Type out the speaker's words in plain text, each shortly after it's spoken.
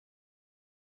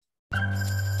I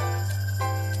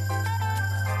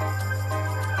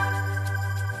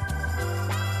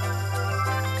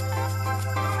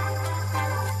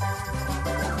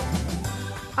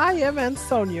am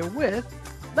Ansonia with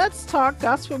Let's Talk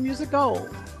Gospel Music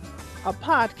Gold, a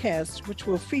podcast which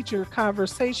will feature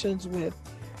conversations with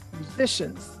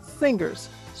musicians, singers,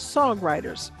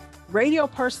 songwriters, radio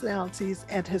personalities,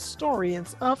 and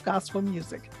historians of gospel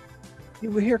music.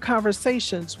 You will hear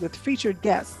conversations with featured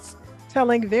guests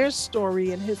telling their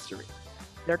story and history,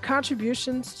 their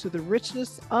contributions to the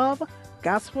richness of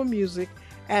gospel music,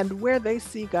 and where they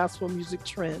see gospel music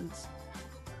trends.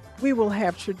 We will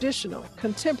have traditional,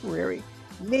 contemporary,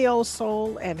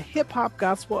 neo-soul, and hip-hop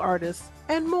gospel artists,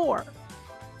 and more.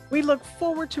 We look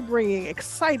forward to bringing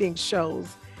exciting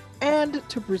shows and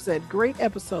to present great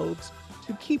episodes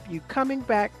to keep you coming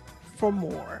back for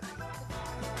more.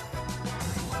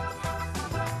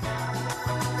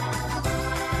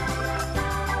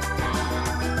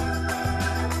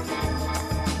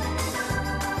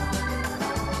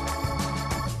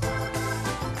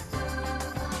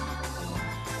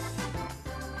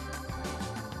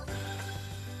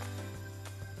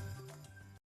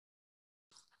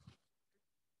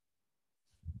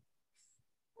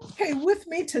 Okay, with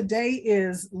me today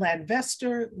is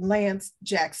Lanvester Lance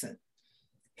Jackson.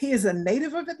 He is a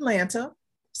native of Atlanta,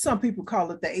 some people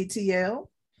call it the ATL,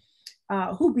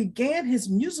 who began his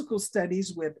musical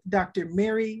studies with Dr.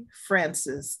 Mary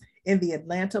Francis in the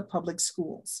Atlanta Public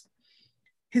Schools.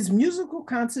 His musical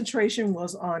concentration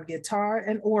was on guitar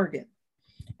and organ,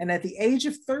 and at the age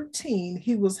of 13,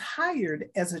 he was hired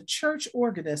as a church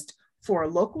organist for a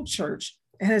local church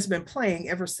and has been playing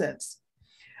ever since.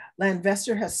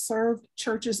 Lanvester has served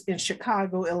churches in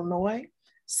Chicago, Illinois,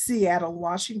 Seattle,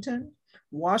 Washington,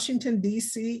 Washington,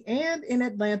 D.C., and in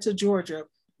Atlanta, Georgia,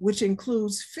 which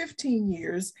includes 15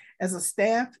 years as a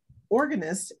staff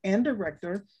organist and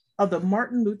director of the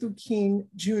Martin Luther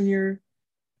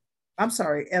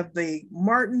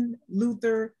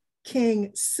King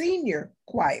Senior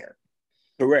Choir.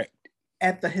 Correct.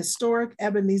 At the historic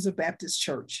Ebenezer Baptist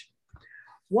Church.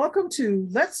 Welcome to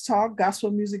Let's Talk Gospel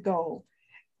Music Gold.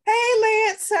 Hey,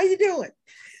 Lance, how you doing?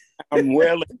 I'm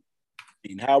well.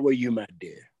 How are you, my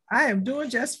dear? I am doing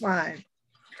just fine.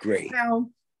 Great. Now,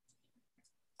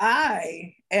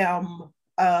 I am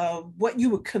what you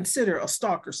would consider a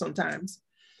stalker sometimes.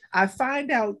 I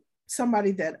find out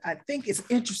somebody that I think is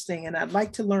interesting and I'd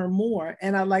like to learn more,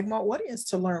 and I'd like my audience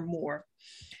to learn more.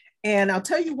 And I'll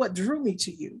tell you what drew me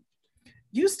to you.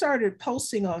 You started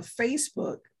posting on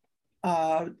Facebook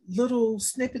little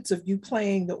snippets of you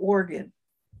playing the organ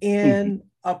in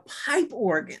a pipe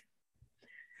organ.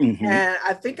 And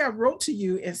I think I wrote to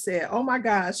you and said, oh my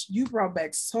gosh, you brought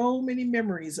back so many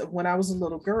memories of when I was a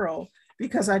little girl,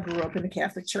 because I grew up in the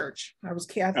Catholic Church. I was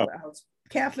Catholic. I was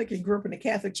Catholic and grew up in the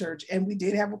Catholic Church, and we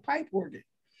did have a pipe organ.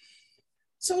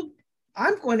 So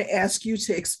I'm going to ask you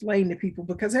to explain to people,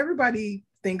 because everybody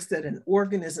thinks that an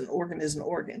organ is an organ is an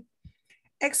organ.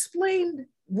 Explain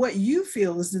what you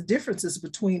feel is the differences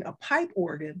between a pipe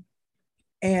organ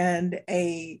and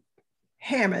a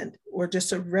Hammond or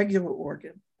just a regular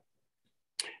organ.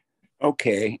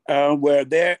 Okay. Well,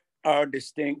 there are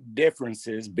distinct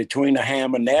differences between a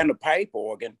Hammond and a pipe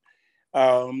organ.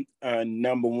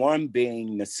 Number one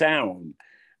being the sound.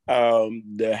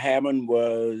 The Hammond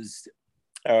was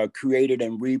created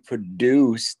and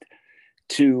reproduced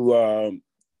to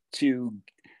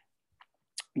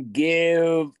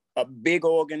give a big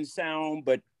organ sound,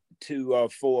 but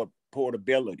for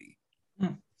portability.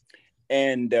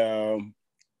 And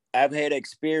I've had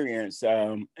experience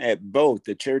at both.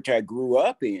 The church I grew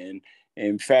up in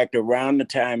fact, around the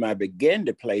time I began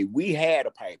to play, we had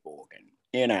a pipe organ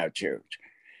in our church.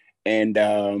 And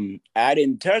I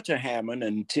didn't touch a Hammond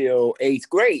until 8th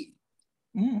grade.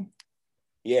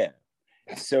 Yeah.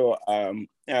 So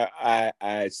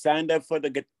I signed up for the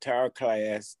guitar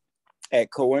class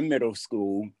at Cohen Middle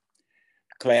School.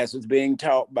 Class was being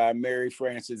taught by Mary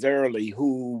Frances Early,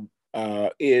 who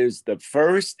is the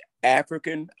first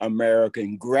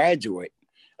African-American graduate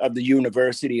of the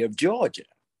University of Georgia.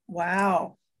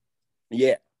 Wow.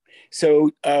 Yeah.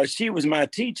 So she was my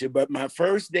teacher, but my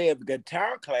first day of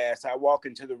guitar class, I walk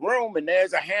into the room and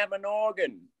there's a Hammond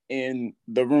organ in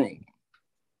the room.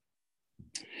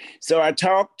 So I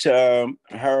talked to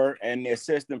her and the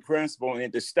assistant principal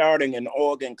into starting an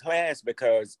organ class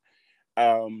because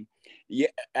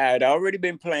I'd already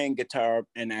been playing guitar,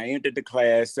 and I entered the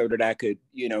class so that I could,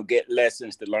 get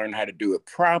lessons to learn how to do it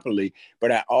properly.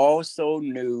 But I also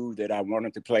knew that I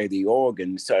wanted to play the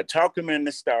organ. So I talked them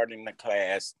into starting the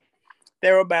class.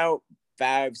 There were about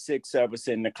 5, 6 of us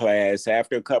in the class.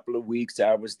 After a couple of weeks,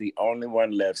 I was the only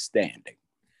one left standing.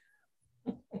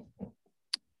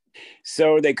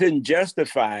 So they couldn't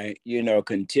justify,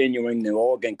 continuing the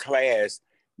organ class.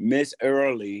 Miss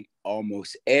Early,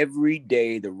 almost every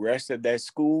day the rest of that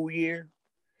school year,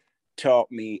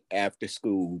 taught me after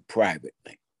school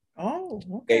privately. Oh,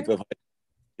 okay. Gave her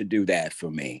to do that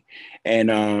for me,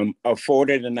 and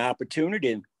afforded an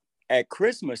opportunity at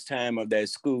Christmas time of that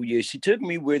school year. She took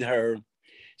me with her.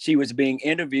 She was being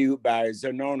interviewed by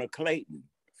Zenona Clayton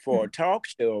for a talk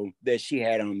show that she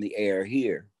had on the air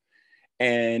here,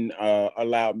 and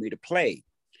allowed me to play.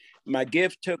 My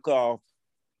gift took off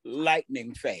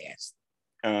lightning fast.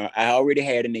 I already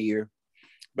had an ear,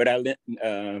 but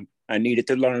I needed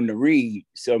to learn to read.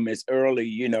 So Miss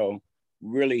Early,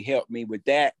 really helped me with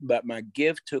that. But my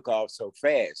gift took off so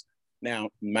fast. Now,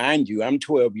 mind you, I'm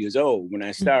 12 years old when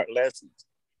I start lessons.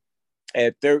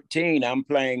 At 13, I'm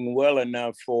playing well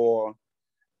enough for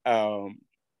the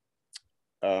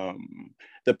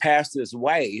pastor's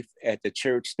wife at the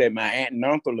church that my aunt and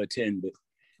uncle attended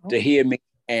to hear me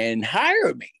and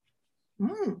hire me.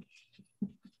 Mm.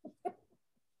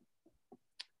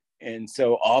 And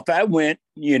so off I went,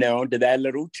 to that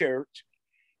little church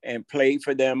and played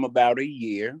for them about a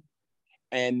year.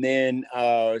 And then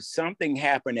something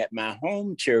happened at my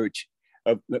home church.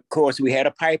 Of course, we had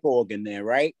a pipe organ there,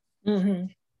 right? Mm-hmm.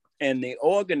 And the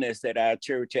organist at our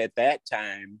church at that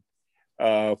time,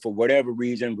 for whatever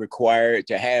reason, required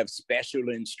to have special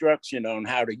instruction on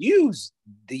how to use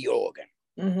the organ.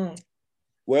 Mm-hmm.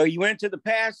 Well, you went to the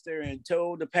pastor and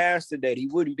told the pastor that he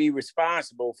wouldn't be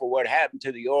responsible for what happened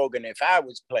to the organ if I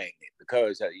was playing it,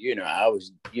 because, I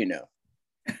was,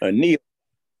 a neo.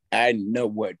 I didn't know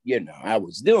what, I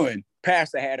was doing.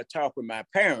 Pastor had to talk with my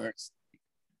parents,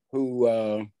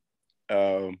 who,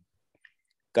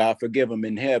 God forgive them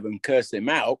in heaven, cussed him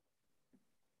out,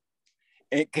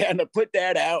 and kind of put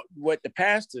that out, what the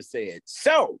pastor said.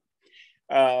 So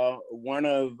one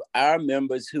of our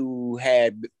members who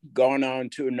had gone on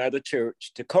to another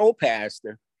church to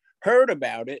co-pastor heard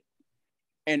about it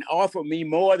and offered me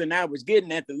more than I was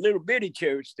getting at the little bitty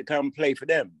church to come play for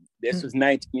them. This was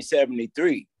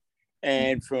 1973.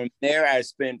 And from there, I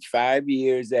spent 5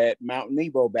 years at Mount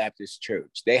Nebo Baptist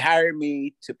Church. They hired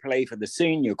me to play for the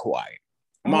senior choir,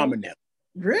 Mama Nell.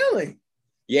 Really?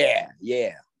 Yeah.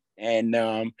 And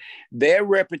their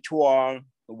repertoire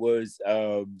was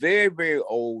very, very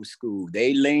old school.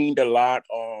 They leaned a lot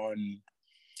on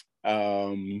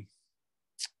the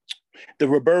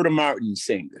Roberta Martin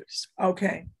singers.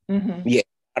 Okay. Mm-hmm. Yeah,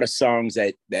 a lot of songs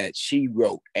that she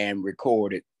wrote and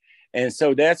recorded. And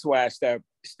so that's why I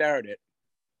started.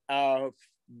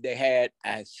 They had,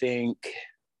 I think,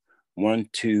 1,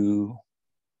 2,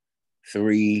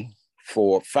 3,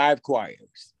 4, 5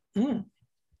 choirs. Mm.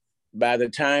 By the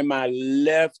time I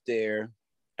left there,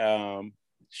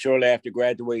 shortly after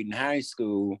graduating high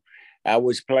school, I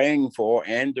was playing for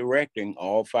and directing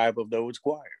all 5 of those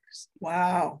choirs.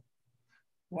 Wow.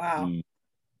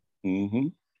 Mm-hmm.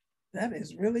 That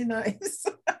is really nice.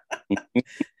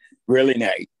 Really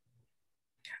nice.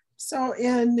 So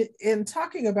in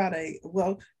talking about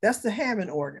that's the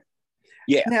Hammond organ.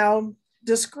 Yeah. Now,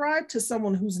 describe to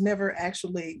someone who's never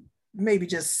actually maybe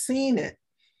just seen it,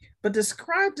 but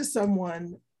describe to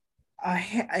someone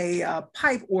a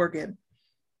pipe organ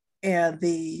and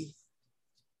the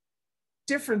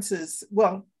differences.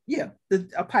 Well, yeah,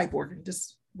 a pipe organ.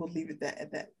 Just we'll leave it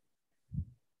at that.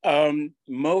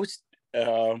 Most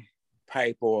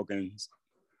pipe organs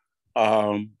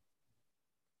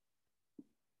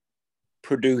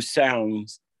produce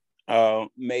sounds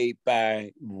made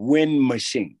by wind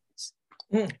machines.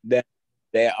 That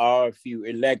there are a few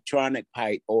electronic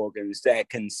pipe organs that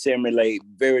can simulate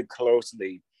very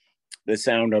closely the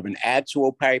sound of an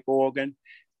actual pipe organ.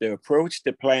 The approach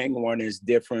to playing one is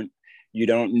different. You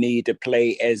don't need to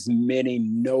play as many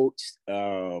notes,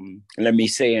 let me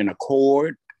say in a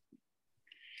chord.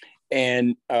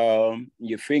 And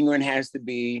your fingering has to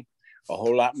be a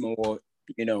whole lot more,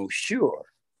 sure.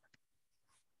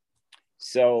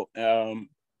 So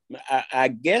I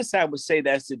guess I would say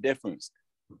that's the difference,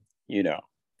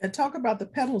 And talk about the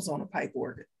pedals on a pipe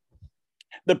organ.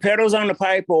 The pedals on the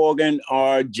pipe organ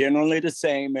are generally the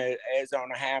same as on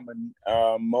a Hammond.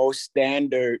 Most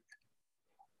standard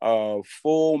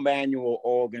full manual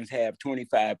organs have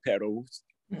 25 pedals.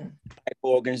 Pipe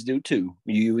organs do too.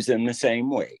 You use them the same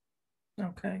way.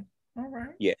 Okay. All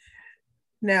right. Yeah.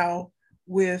 Now,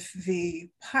 with the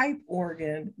pipe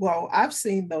organ, well, I've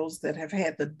seen those that have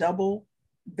had the double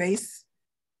bass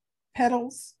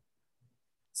pedals.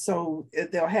 So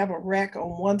they'll have a rack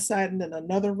on one side and then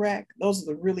another rack. Those are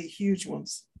the really huge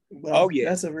ones. Well,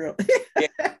 that's a real.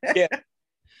 Yeah, yeah.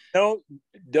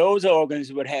 Those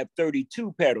organs would have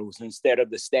 32 pedals instead of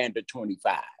the standard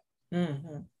 25.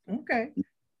 Mm-hmm. Okay.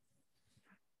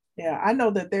 Yeah, I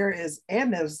know that there's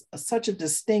such a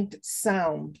distinct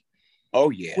sound. Oh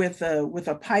yeah. With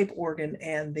a pipe organ,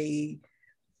 and the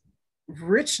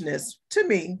richness to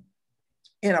me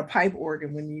in a pipe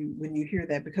organ when you hear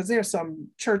that, because there are some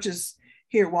churches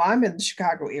here. Well, I'm in the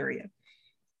Chicago area,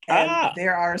 and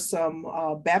there are some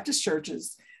Baptist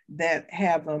churches that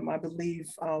have them. I believe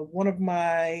one of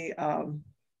my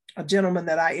a gentleman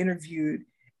that I interviewed,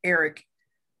 Eric,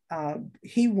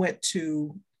 he went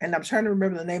to, and I'm trying to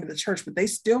remember the name of the church, but they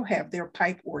still have their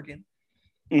pipe organ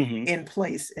in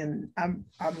place, and I'm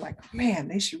like, man,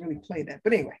 they should really play that.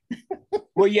 But anyway.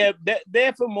 Well, yeah,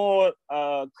 they're for more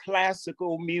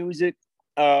classical music.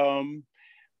 A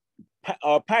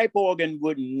pipe organ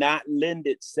would not lend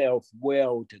itself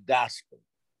well to gospel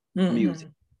music,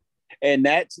 and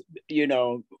that's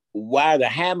why the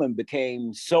Hammond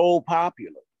became so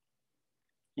popular.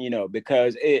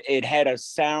 Because it had a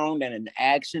sound and an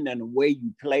action and a way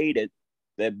you played it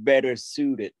that better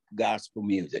suited gospel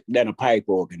music than a pipe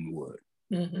organ would.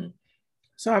 Mm-hmm.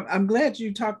 So I'm glad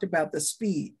you talked about the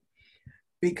speed,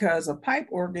 because a pipe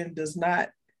organ does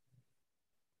not,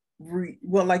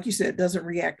 well, like you said, doesn't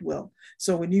react well.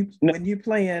 So when you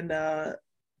playing,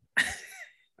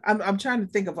 I'm trying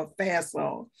to think of a fast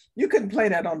song. You couldn't play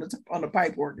that on the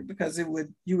pipe organ, because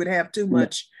you would have too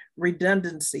much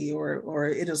redundancy, or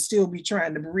it'll still be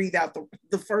trying to breathe out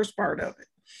the first part of it.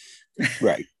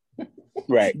 Right.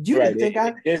 Right. You right. Think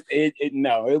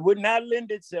no, it would not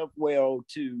lend itself well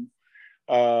to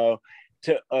a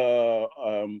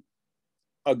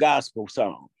gospel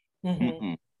song.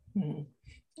 Mm-hmm. Mm-hmm.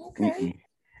 Okay.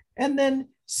 And then,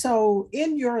 so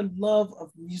in your love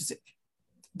of music,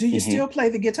 do you still play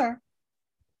the guitar?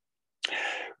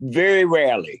 Very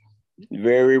rarely.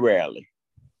 Very rarely.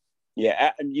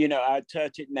 Yeah, I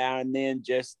touch it now and then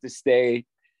just to stay,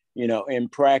 in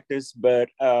practice. But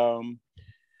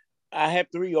I have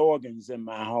 3 organs in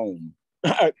my home.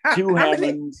 2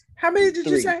 Hammonds. How many did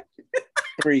 3. you say?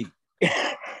 3.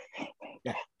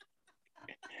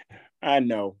 I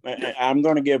know. I'm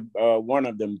going to give one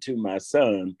of them to my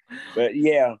son. But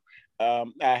yeah, I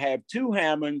have 2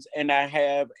 Hammonds, and I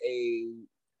have a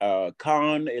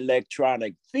Conn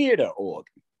electronic theater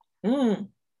organ.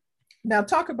 Now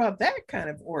talk about that kind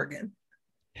of organ.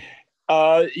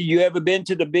 You ever been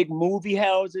to the big movie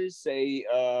houses, say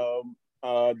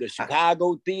the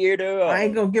Chicago Theater? I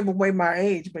ain't gonna give away my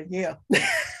age, but yeah.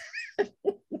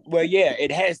 Well, yeah,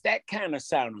 it has that kind of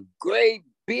sound, a great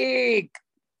big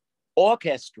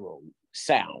orchestral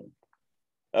sound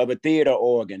of a theater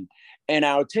organ. And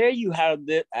I'll tell you how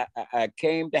I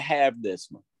came to have this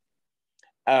one.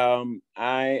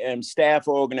 I am staff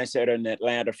organizer at an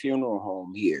Atlanta funeral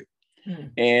home here.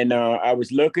 And I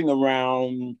was looking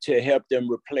around to help them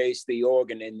replace the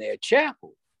organ in their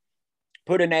chapel.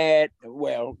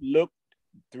 Looked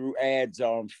through ads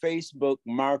on Facebook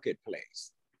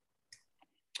Marketplace.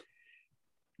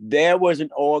 There was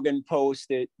an organ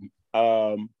posted,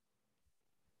 and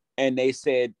they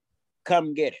said,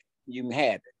 come get it, you can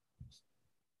have it.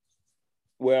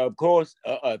 Well, of course,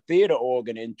 a theater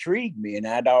organ intrigued me, and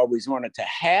I'd always wanted to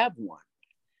have one.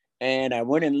 And I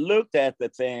went and looked at the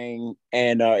thing,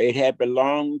 and it had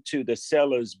belonged to the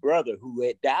seller's brother, who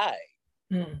had died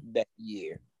that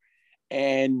year.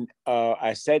 And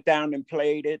I sat down and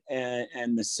played it,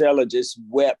 and the seller just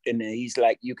wept, and he's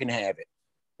like, you can have it.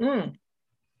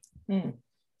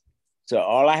 So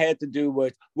all I had to do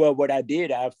was, what I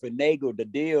did, I finagled the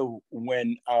deal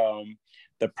when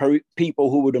the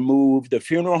people who would have moved the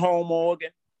funeral home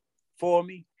organ for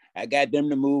me, I got them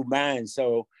to move mine.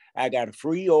 So I got a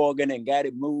free organ and got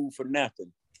it moved for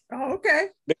nothing. Oh, okay.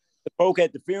 The folk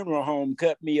at the funeral home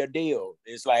cut me a deal.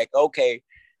 It's like, okay,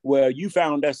 well, you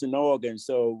found us an organ,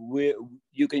 so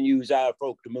you can use our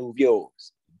folk to move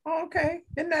yours. Okay,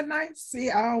 isn't that nice? See,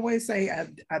 I always say,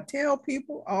 I tell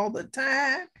people all the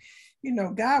time,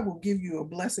 God will give you a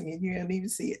blessing and you don't even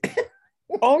see it.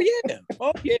 Oh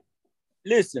yeah.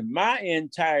 Listen, my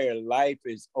entire life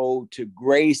is owed to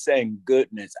grace and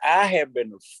goodness. I have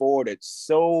been afforded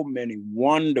so many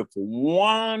wonderful,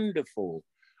 wonderful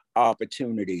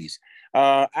opportunities.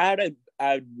 I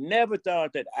never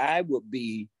thought that I would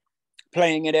be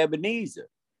playing at Ebenezer.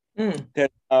 My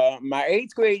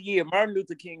 8th grade year, Martin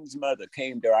Luther King's mother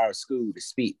came to our school to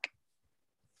speak.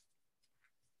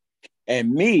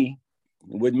 And me,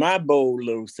 with my bold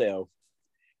little self,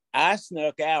 I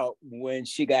snuck out when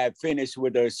she got finished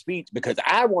with her speech because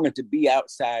I wanted to be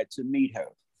outside to meet her.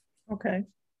 Okay.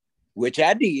 Which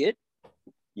I did.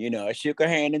 I shook her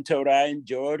hand and told her I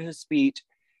enjoyed her speech.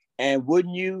 And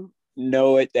wouldn't you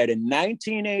know it, that in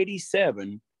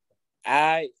 1987,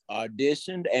 I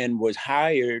auditioned and was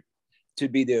hired to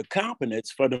be the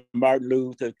accompanist for the Martin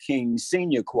Luther King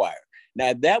Senior Choir.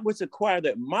 Now, that was a choir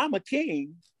that Mama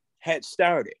King had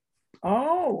started.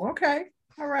 Oh, okay.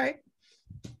 All right.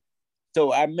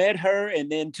 So I met her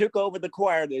and then took over the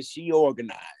choir that she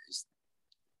organized.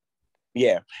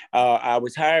 Yeah, I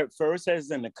was hired first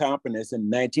as an accompanist in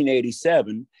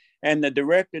 1987, and the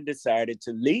director decided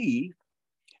to leave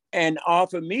and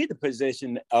offered me the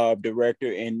position of director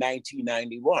in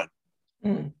 1991.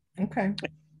 Okay.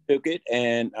 Took it,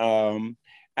 and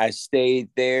I stayed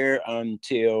there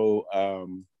until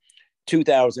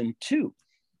 2002.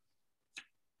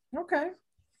 Okay.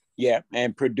 Yeah,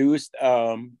 and produced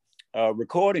a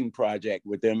recording project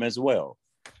with them as well.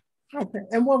 Okay.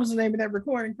 And what was the name of that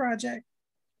recording project?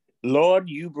 Lord,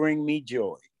 You Bring Me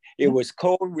Joy. It was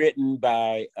co-written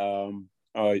by a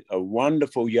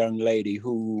wonderful young lady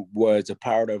who was a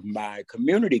part of my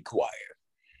community choir.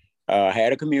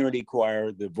 Had a community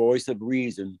choir, the Voice of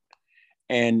Reason.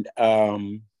 And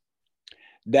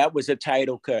that was a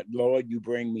title cut, Lord, You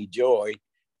Bring Me Joy.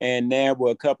 And there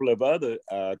were a couple of other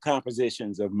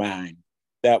compositions of mine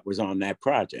that was on that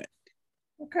project.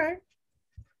 Okay.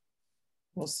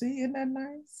 Well, see, isn't that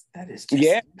nice? That is just...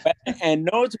 Yeah, and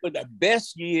those were the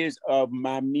best years of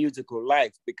my musical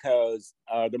life, because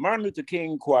the Martin Luther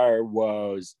King Choir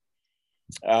was,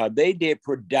 they did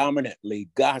predominantly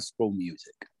gospel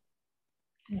music.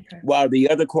 Okay. While the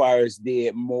other choirs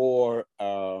did more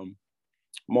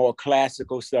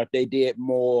classical stuff. They did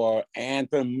more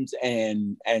anthems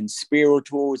and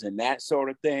spirituals and that sort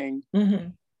of thing. Mm-hmm.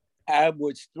 I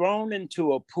was thrown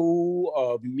into a pool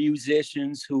of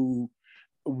musicians who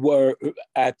were,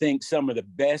 I think, some of the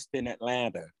best in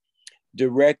Atlanta.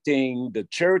 Directing the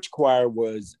church choir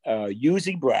was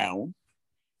Uzi Brown,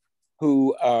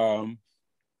 who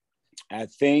I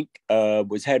think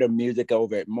was head of music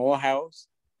over at Morehouse.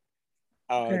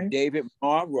 Okay. David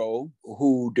Monroe,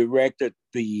 who directed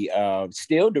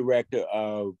still director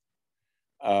of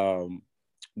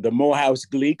the Morehouse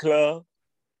Glee Club.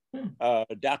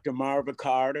 Dr. Marva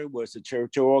Carter was a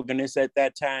church organist at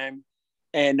that time.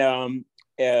 And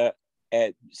at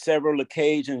several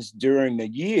occasions during the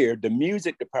year, the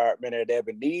music department at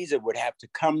Ebenezer would have to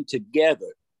come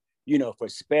together, for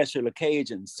special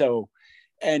occasions. So,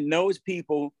 and those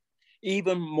people,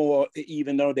 even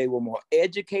though they were more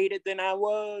educated than I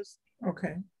was,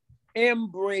 okay,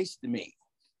 embraced me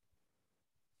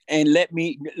and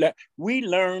we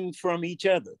learned from each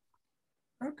other.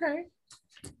 Okay.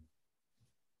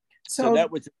 So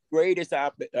that was the greatest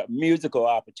musical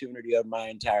opportunity of my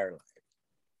entire life.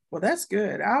 Well, that's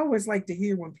good. I always like to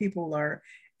hear when people are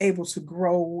able to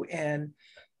grow and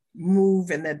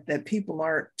move, and that people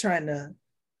aren't trying to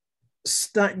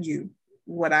stunt you.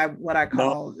 What I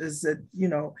call is that,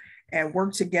 and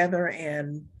work together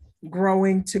and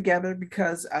growing together,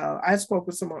 because I spoke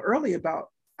with someone earlier about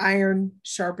iron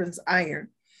sharpens iron.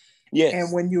 Yes.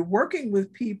 And when you're working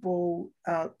with people,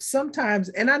 sometimes,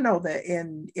 and I know that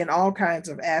in all kinds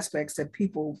of aspects, that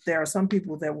there are some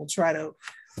people that will try to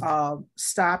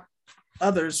stop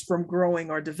others from growing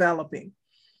or developing.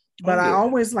 But I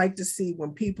always like to see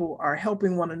when people are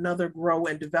helping one another grow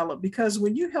and develop, because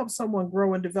when you help someone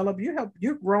grow and develop,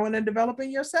 you're growing and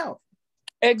developing yourself.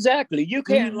 Exactly. You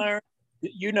can't learn,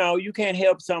 you can't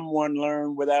help someone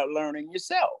learn without learning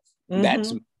yourself. Mm-hmm.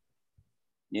 That's,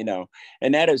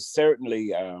 and that has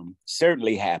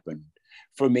certainly happened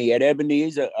for me. At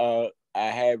Ebenezer, I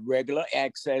had regular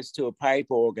access to a pipe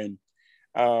organ.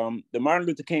 The Martin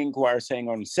Luther King Choir sang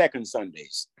on second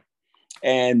Sundays.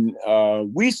 And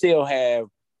we still have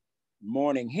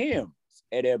morning hymns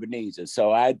at Ebenezer.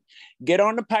 So I get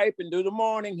on the pipe and do the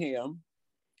morning hymn.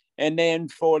 And then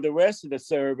for the rest of the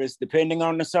service, depending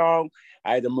on the song,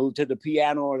 I either move to the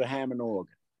piano or the Hammond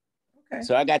organ. Okay.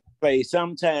 So I got to play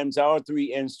sometimes all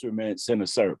three instruments in a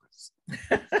service.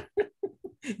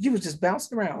 You was just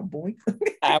bouncing around, boy.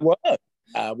 I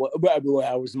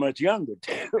was much younger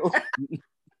too.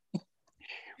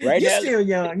 Right. You're still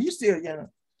young.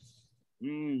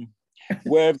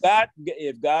 Well,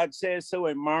 if God says so,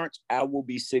 in March, I will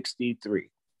be 63.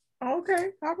 Okay,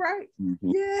 all right.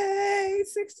 Mm-hmm. Yay,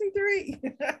 63.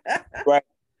 Right.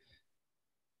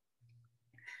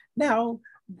 Now,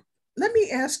 let me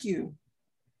ask you,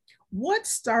 what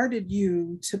started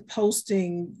you to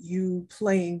posting you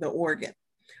playing the organ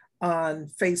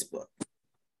on Facebook?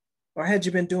 Or had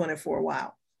you been doing it for a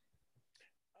while?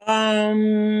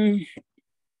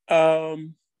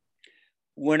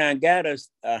 When I got a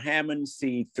Hammond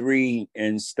C3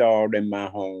 installed in my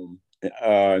home,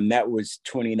 and that was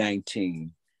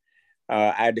 2019.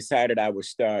 I decided I would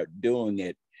start doing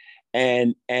it.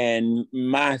 And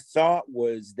my thought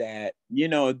was that, you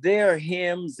know, there are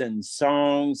hymns and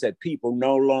songs that people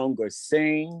no longer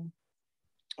sing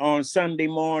on Sunday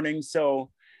morning. So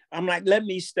I'm like, let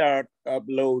me start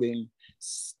uploading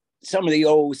some of the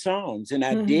old songs. And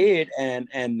I did, and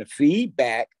the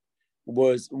feedback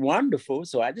was wonderful.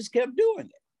 So I just kept doing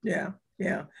it. Yeah,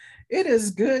 yeah. It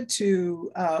is good to,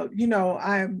 you know,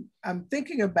 I'm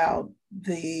thinking about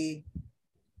the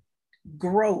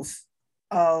growth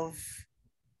of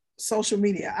social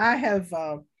media. I have,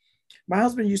 my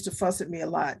husband used to fuss at me a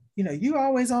lot. You know, you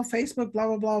always on Facebook, blah,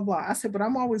 blah, blah, blah. I said, but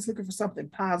I'm always looking for something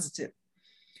positive.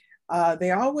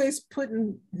 They always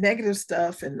putting negative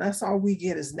stuff, and that's all we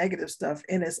get is negative stuff.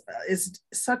 And it's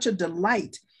such a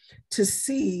delight to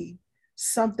see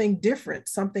something different,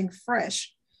 something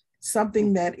fresh,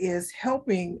 something that is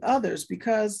helping others,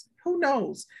 because who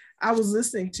knows? I was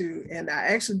listening to, and I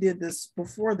actually did this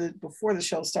before the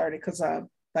show started, because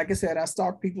like I said, I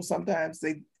stalk people sometimes.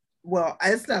 Well,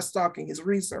 it's not stalking, it's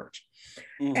research.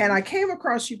 And I came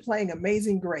across you playing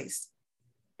Amazing Grace.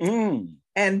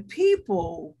 And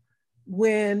people,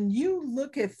 when you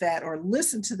look at that or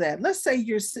listen to that, let's say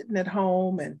you're sitting at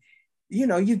home and, you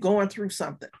know, you're going through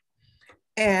something.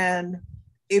 And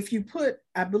if you put,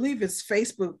 I believe it's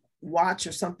Facebook Watch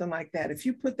or something like that, if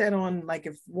you put that on, like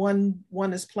if one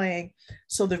is playing,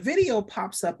 so the video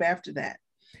pops up after that.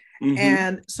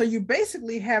 And so you're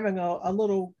basically having a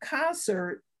little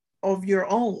concert of your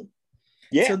own.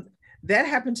 Yeah. So that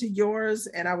happened to yours.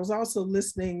 And I was also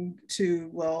listening to,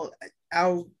 well,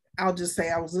 I'll just say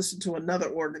I was listening to another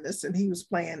organist, and he was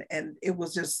playing, and it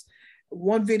was just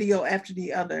one video after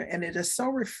the other. And it is so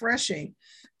refreshing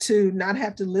to not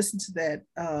have to listen to that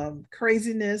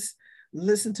craziness,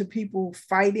 listen to people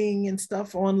fighting and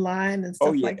stuff online and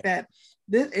stuff like that.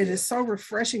 It is so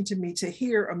refreshing to me to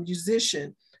hear a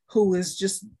musician who is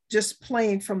just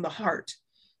playing from the heart,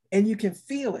 and you can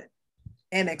feel it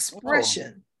and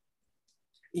expression,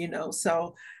 you know.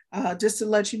 So just to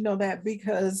let you know that,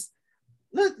 because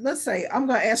let's say, I'm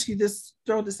going to ask you this,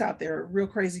 throw this out there, a real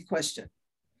crazy question.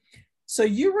 So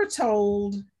you were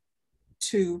told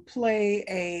to play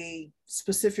a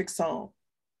specific song,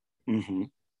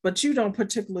 but you don't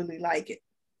particularly like it.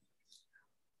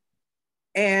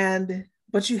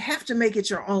 But you have to make it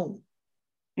your own.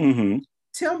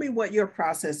 Tell me what your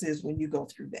process is when you go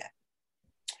through that.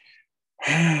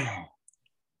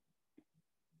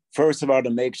 First of all, to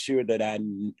make sure that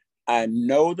I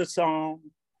know the song,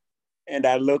 and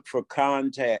I look for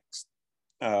context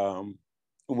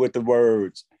with the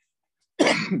words.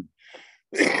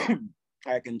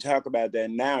 I can talk about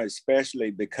that now,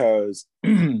 especially because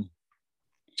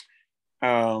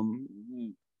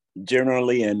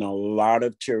generally in a lot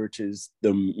of churches,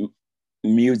 the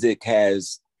music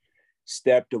has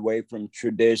stepped away from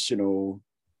traditional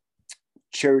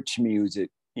church music,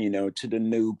 you know, to the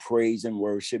new praise and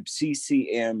worship,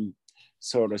 CCM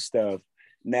sort of stuff.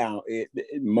 Now,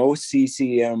 most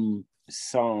CCM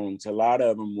songs, a lot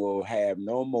of them will have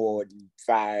no more than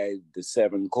 5 to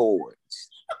 7 chords.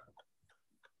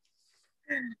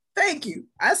 Thank you.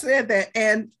 I said that,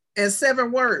 and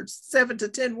 7 words, 7 to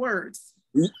 10 words.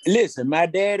 Listen, my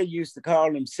daddy used to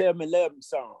call them 7-11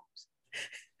 songs.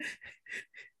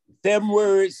 7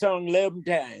 words sung 11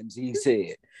 times, he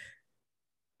said.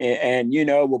 And you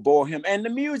know, it will bore him. And the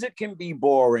music can be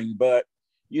boring, but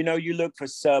you know, you look for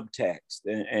subtext,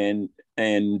 and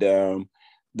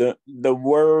the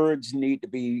words need to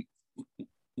be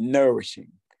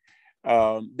nourishing.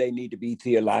 They need to be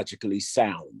theologically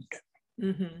sound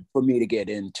for me to get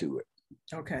into it.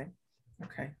 Okay.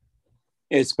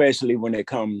 Especially when it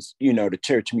comes, you know, to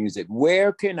church music.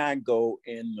 Where can I go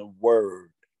in the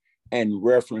word and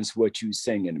reference what you're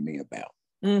singing to me about?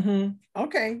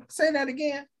 Okay, say that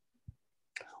again.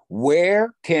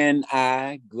 Where can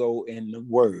I go in the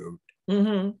word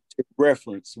to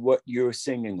reference what you're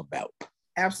singing about?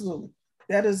 Absolutely.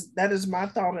 That is my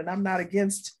thought, and I'm not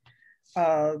against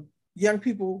young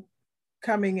people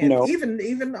coming in,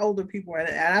 even older people. And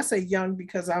I say young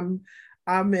because I'm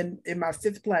in my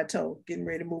 5th plateau, getting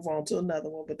ready to move on to another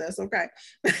one, but that's okay.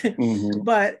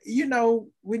 But you know,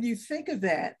 when you think of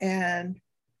that, and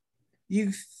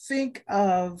you think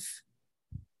of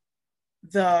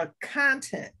the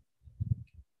content,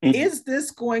 is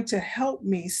this going to help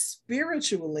me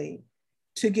spiritually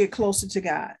to get closer to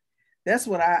God? That's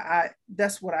what I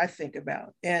think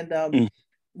about. And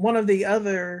one of the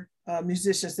other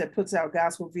musicians that puts out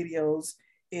gospel videos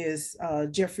is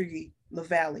Jeffrey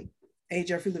LaValle.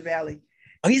 Jeffrey LaValle.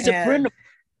 Oh, he's a friend of.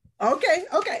 Okay.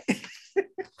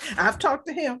 I've talked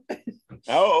to him.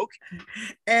 Oh, okay.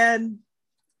 And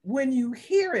when you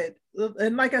hear it,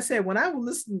 and like I said, when I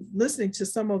was listening to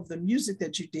some of the music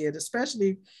that you did,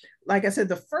 especially, like I said,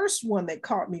 the first one that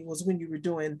caught me was when you were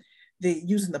doing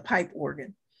using the pipe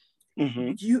organ.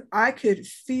 Mm-hmm. I could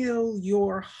feel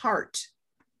your heart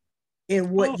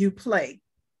in what you play.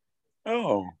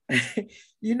 Oh.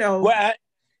 You know. Well,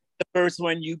 the first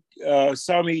one you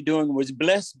saw me doing was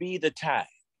 "Blessed Be the Tie."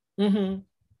 Mm-hmm.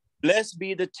 Blessed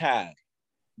be the tie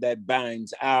that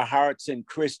binds our hearts in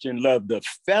Christian love. The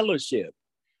fellowship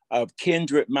of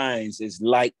kindred minds is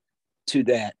like to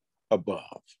that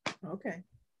above. Okay.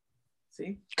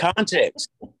 See? Context,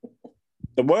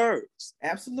 the words.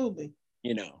 Absolutely.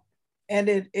 You know. And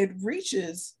it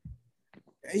reaches,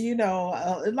 you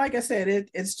know, like I said,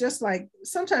 it's just like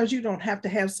sometimes you don't have to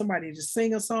have somebody to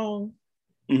sing a song,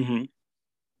 mm-hmm.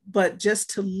 but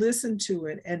just to listen to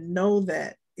it and know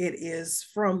that it is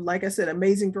from, like I said,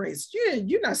 Amazing Grace.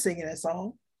 You're not singing that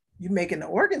song. You're making the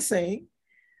organ sing,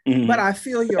 mm-hmm. but I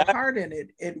feel your heart in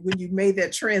it when you made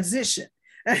that transition.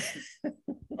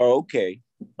 Okay.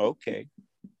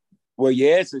 Well,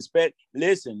 yes,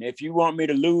 listen, if you want me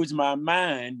to lose my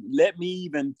mind, let me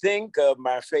even think of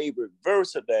my favorite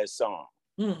verse of that song.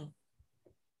 Mm.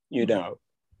 You know.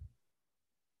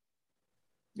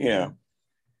 Yeah.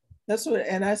 That's what,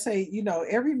 and I say, you know,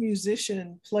 every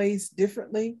musician plays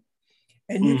differently.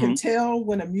 And you can tell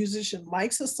when a musician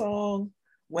likes a song,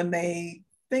 when they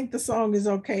think the song is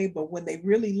okay, but when they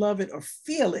really love it or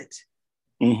feel it,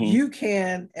 you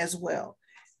can as well.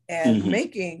 And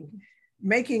making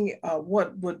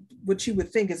what you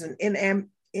would think is an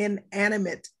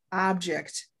inanimate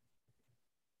object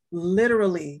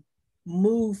literally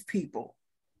move people.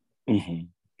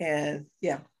 And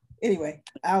yeah, anyway,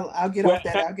 I'll get off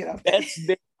that. I'll get off that. That's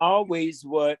been always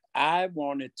what I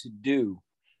wanted to do.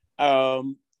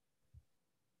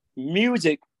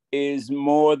 Music is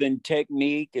more than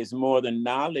technique, is more than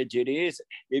knowledge. It is,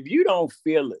 if you don't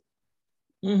feel it,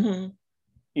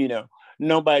 you know,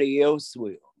 nobody else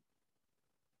will.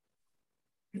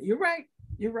 You're right.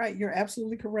 You're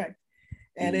absolutely correct.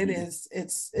 And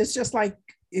it's just like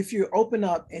if you open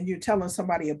up and you're telling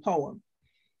somebody a poem.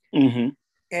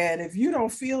 And if you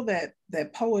don't feel that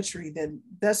poetry, then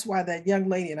that's why that young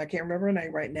lady, and I can't remember her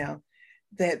name right now,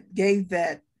 that read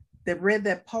that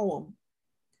poem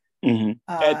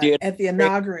at the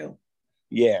inaugural.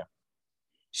 Yeah.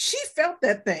 She felt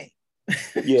that thing.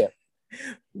 Yeah.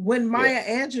 When Maya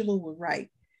Angelou would write,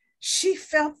 she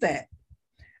felt that.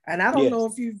 And I don't know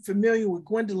if you're familiar with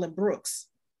Gwendolyn Brooks.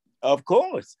 Of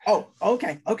course. Oh,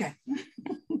 okay.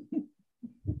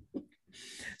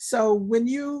 So when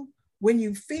you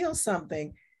feel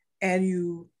something and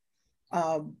you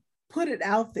put it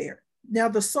out there, now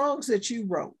the songs that you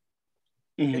wrote,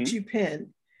 that you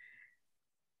penned,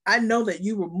 I know that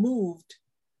you were moved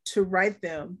to write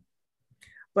them,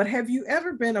 but have you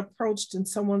ever been approached and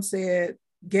someone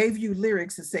gave you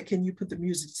lyrics and said, can you put the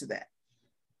music to that?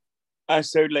 I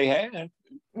certainly have.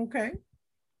 Okay.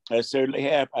 I certainly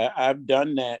have. I've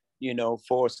done that, you know,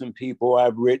 for some people.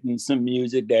 I've written some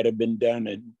music that have been done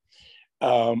in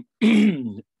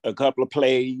a couple of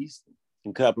plays,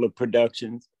 a couple of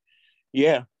productions.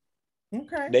 Yeah.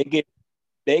 Okay.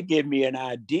 They give me an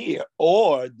idea,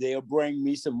 or they'll bring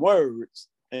me some words,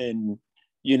 and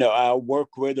you know, I'll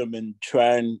work with them and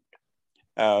try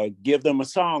and give them a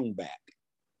song back.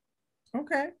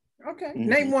 Okay.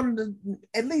 Name one of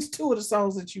at least two of the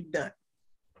songs that you've done.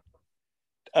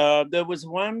 There was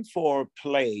one for a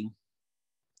play.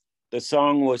 The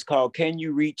song was called "Can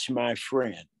You Reach My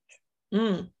Friend?"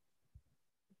 And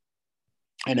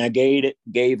I gave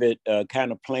it a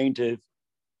kind of plaintive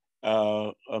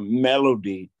a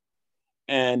melody,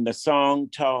 and the song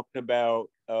talked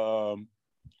about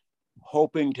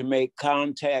hoping to make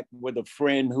contact with a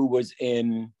friend who was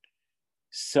in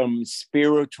some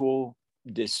spiritual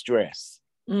distress.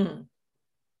 Okay.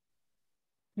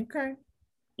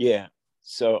 Yeah.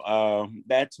 So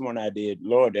that's one I did.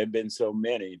 Lord, there have been so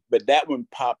many, but that one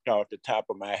popped off the top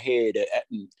of my head.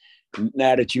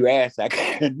 Now that you asked, I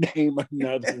can't name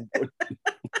another one.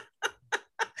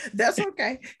 That's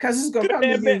okay, because it's going to come to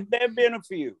you. There have been a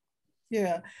few.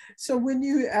 Yeah. So when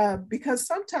you, because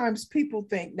sometimes people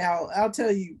think, now I'll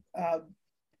tell you,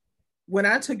 when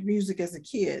I took music as a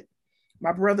kid,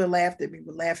 my brother would laugh at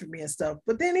me and stuff,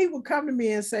 but then he would come to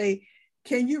me and say,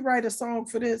 can you write a song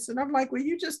for this? And I'm like, well,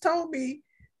 you just told me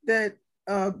that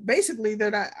basically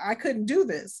that I couldn't do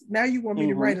this. Now you want me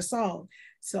to write a song.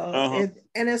 So,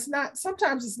 and it's not,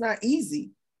 sometimes it's not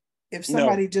easy if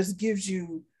somebody just gives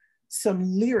you some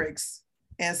lyrics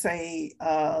and say,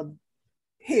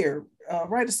 here,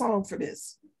 write a song for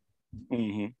this.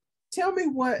 Mm-hmm. Tell me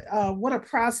what a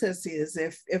process is.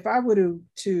 If I were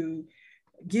to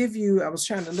give you, I was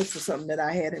trying to look for something that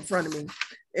I had in front of me.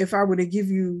 If I were to give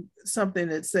you something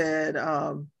that said,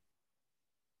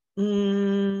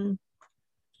 we're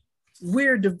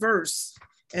diverse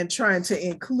and trying to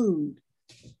include,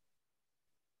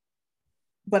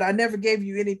 but I never gave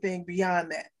you anything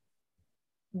beyond that,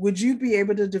 would you be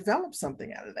able to develop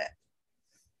something out of that?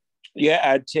 Yeah,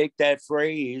 I'd take that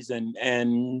phrase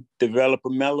and develop a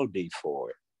melody for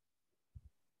it.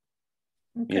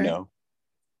 Okay. You know,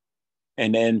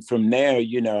 and then from there,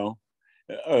 you know,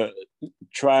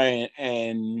 try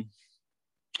and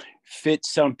fit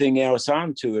something else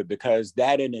onto it, because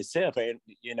that in itself, and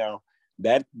you know,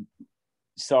 that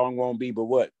song won't be but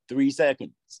what, 3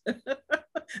 seconds.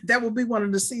 That will be one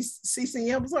of the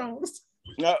CCM songs.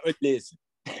 No, listen.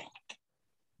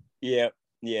 Yeah.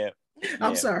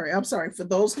 I'm sorry. For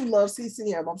those who love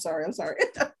CCM, I'm sorry.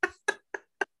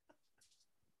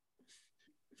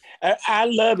 I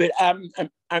love it. I'm,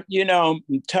 you know,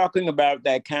 talking about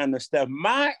that kind of stuff.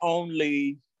 My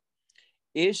only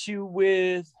issue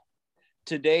with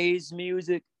today's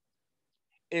music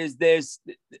is there's,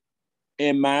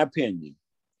 in my opinion,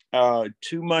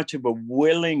 too much of a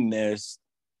willingness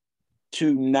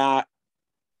to not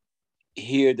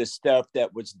hear the stuff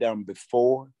that was done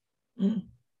before. Mm.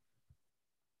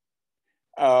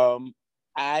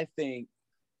 I think,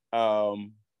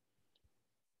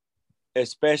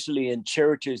 especially in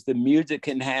churches, the music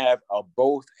can have a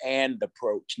both and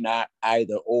approach, not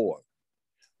either or.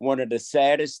 One of the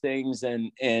saddest things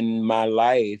in my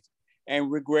life, and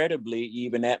regrettably,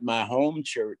 even at my home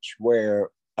church where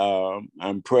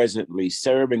I'm presently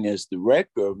serving as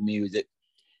director of music,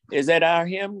 is that our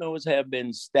hymnals have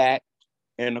been stacked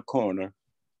in a corner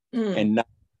and not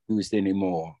used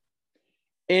anymore,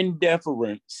 in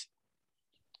deference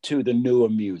to the newer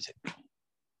music.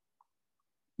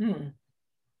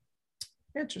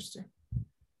 Interesting.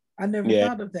 I never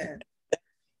thought of that.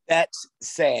 That's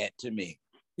sad to me.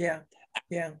 Yeah.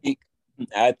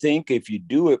 I think if you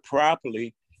do it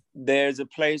properly, there's a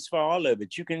place for all of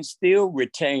it. You can still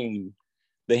retain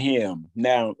the hymn.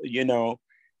 Now, you know,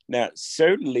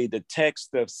 certainly the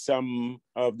text of some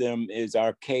of them is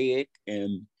archaic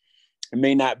and it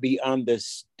may not be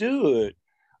understood,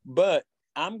 but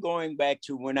I'm going back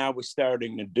to when I was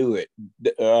starting to do it.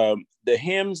 The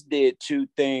hymns did 2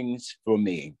 things for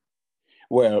me.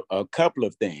 Well, a couple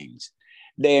of things.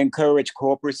 They encourage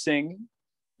corporate singing.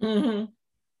 Mm-hmm.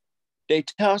 They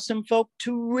taught some folk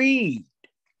to read.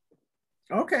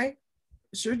 Okay,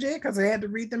 sure did, because they had to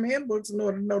read them hymn books in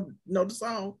order to know the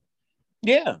song.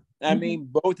 Yeah, I mean,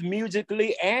 both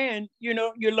musically and, you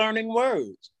know, you're learning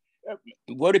words.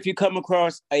 What if you come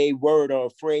across a word or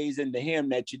a phrase in the hymn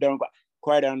that you don't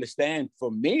quite understand?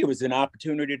 For me, it was an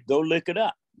opportunity to go look it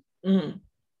up.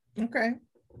 Mm-hmm. Okay.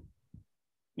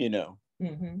 You know.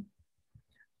 Mm-hmm.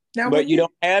 Now, but you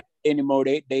don't have it anymore.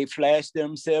 They flash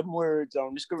them 7 words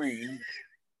on the screen.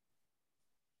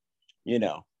 You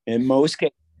know, in most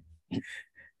cases.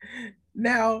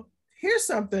 Now, here's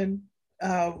something.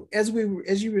 As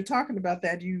you were talking about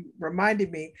that, you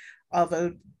reminded me of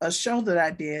a show that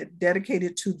I did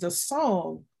dedicated to the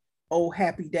song "Oh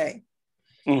Happy Day."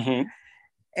 Mm-hmm.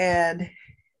 And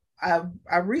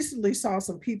I recently saw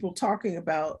some people talking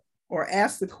about, or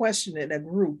asked the question in a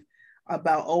group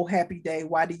about "Oh Happy Day."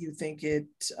 Why do you think it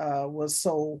was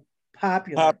so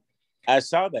popular? I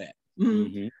saw that.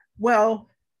 Mm-hmm. Well,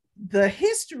 the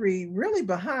history really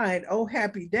behind "Oh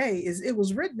Happy Day" is it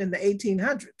was written in the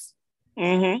 1800s.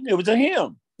 Mm-hmm. It was a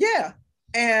hymn. Yeah.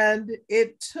 And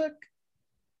it took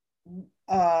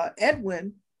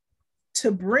Edwin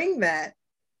to bring that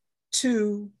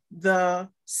to the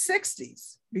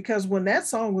 60s, because when that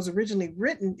song was originally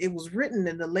written, it was written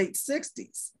in the late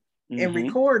 60s and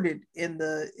recorded in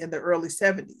the early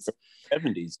 70s.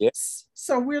 70s, yes.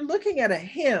 So we're looking at a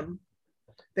hymn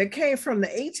that came from the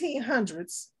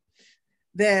 1800s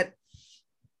that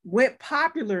went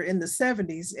popular in the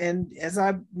 70s. And as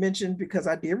I mentioned, because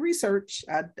I did research,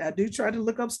 I do try to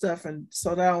look up stuff, and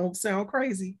so that I don't sound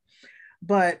crazy,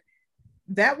 but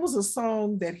that was a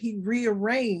song that he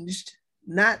rearranged,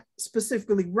 not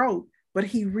specifically wrote, but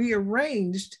he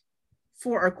rearranged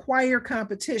for a choir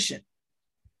competition.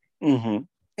 Mm-hmm.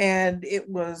 And it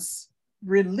was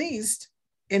released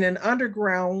in an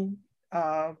underground,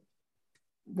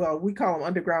 well, we call them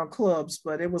underground clubs,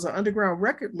 but it was an underground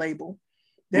record label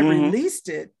that released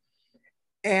it.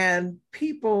 And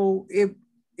people,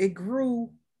 it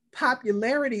grew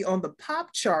popularity on the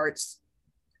pop charts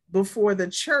before the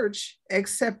church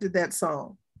accepted that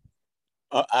song.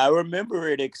 I remember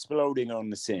it exploding on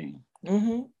the scene.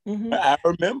 Mm-hmm. Mm-hmm. I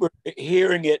remember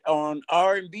hearing it on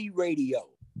R&B radio.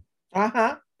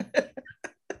 Uh-huh.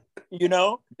 You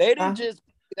know, they didn't Uh-huh. just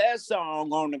play that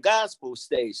song on the gospel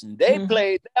station. They Mm-hmm.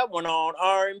 played that one on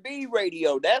R&B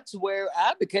radio. That's where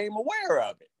I became aware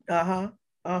of it. Uh-huh.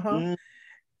 Uh-huh. Mm-hmm.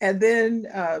 And then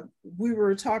we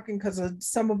were talking because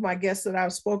some of my guests that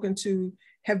I've spoken to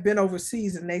have been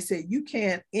overseas, and they said you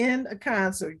can't end a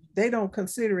concert. They don't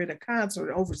consider it a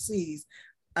concert overseas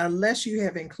unless you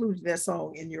have included that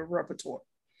song in your repertoire.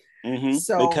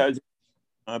 So, Because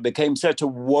it became such a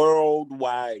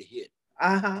worldwide hit.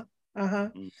 uh-huh, uh-huh.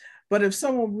 But if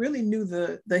someone really knew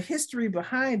the history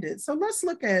behind it, so let's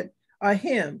look at a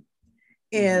hymn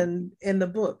in the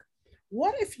book.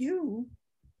 What if you,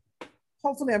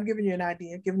 hopefully I'm giving you an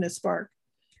idea, giving a spark,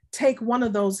 take one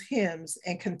of those hymns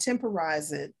and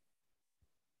contemporize it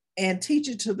and teach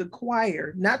it to the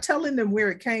choir, not telling them where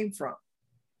it came from,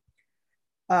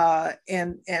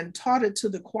 and taught it to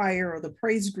the choir or the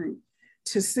praise group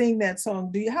to sing that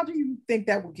song. How do you think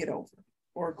that would get over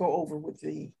or go over with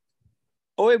the?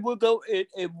 Oh, it would go.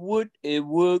 It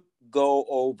would go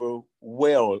over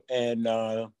well, and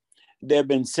there have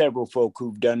been several folk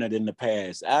who've done it in the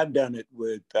past. I've done it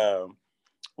with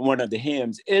one of the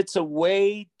hymns. It's a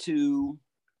way to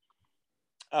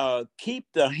keep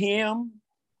the hymn,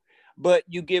 but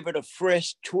you give it a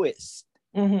fresh twist.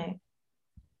 Mm-hmm.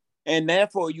 And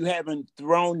therefore you haven't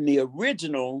thrown the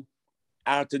original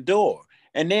out the door.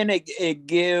 And then it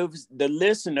gives the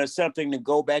listener something to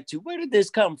go back to. Where did this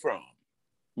come from?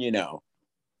 You know?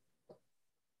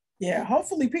 Yeah,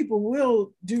 hopefully people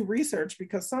will do research,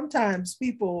 because sometimes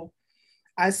people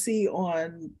I see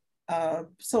on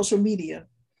social media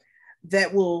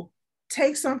that will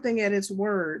take something at its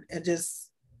word and just,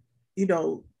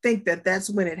 think that that's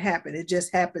when it happened. It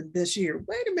just happened this year.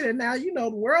 Wait a minute now, the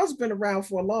world's been around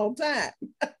for a long time.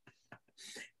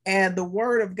 And the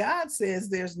word of God says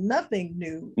there's nothing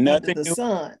new under the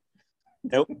sun.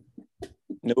 Nope.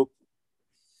 Nope.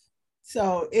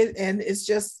 So it's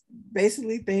just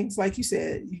basically things like you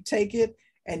said, you take it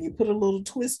and you put a little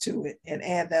twist to it and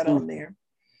add that on there.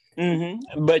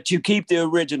 Mm-hmm. But you keep the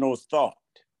original thought.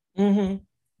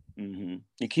 Mm-hmm. Mm-hmm.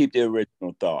 You keep the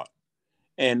original thought.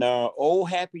 And Oh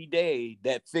Happy Day,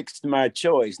 that fixed my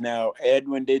choice. Now,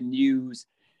 Edwin didn't use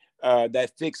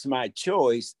that fixed my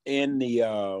choice in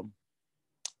the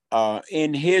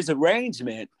in his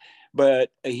arrangement,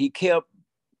 but he kept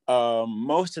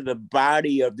most of the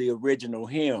body of the original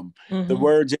hymn. Mm-hmm. The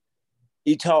words,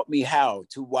 he taught me how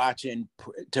to watch and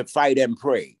to fight and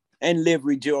pray and live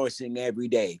rejoicing every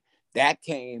day. That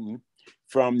came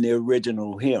from the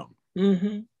original hymn.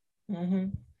 Mm-hmm. Mm-hmm.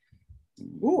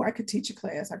 Ooh, I could teach a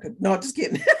class. I could, no, just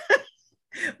kidding.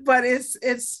 But it's,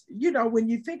 when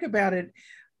you think about it,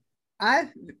 I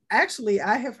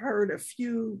have heard a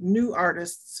few new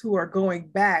artists who are going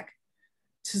back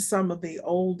to some of the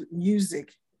old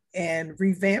music and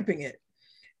revamping it.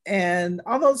 And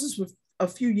although this was a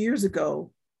few years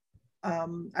ago,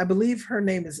 I believe her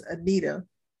name is Anita,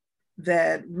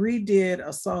 that redid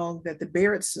a song that the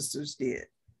Barrett sisters did.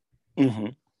 Mm-hmm.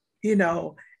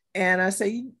 And I say,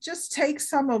 you just take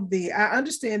some of I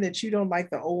understand that you don't like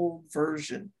the old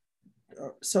version,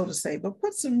 so to say, but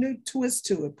put some new twist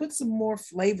to it, put some more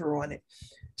flavor on it.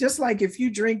 Just like if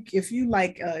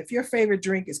your favorite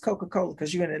drink is Coca-Cola,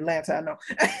 because you're in Atlanta, I know.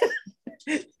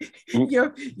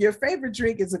 your favorite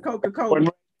drink is a Coca-Cola.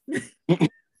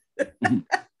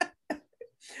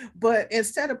 But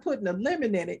instead of putting a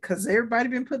lemon in it, because everybody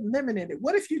been putting lemon in it,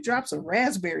 what if you drop some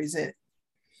raspberries in it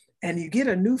and you get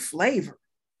a new flavor?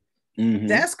 Mm-hmm.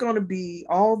 That's going to be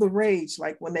all the rage,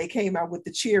 like when they came out with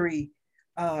the cherry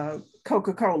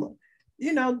Coca-Cola.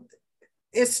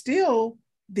 It's still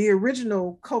the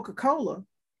original Coca-Cola.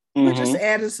 Mm-hmm. We're just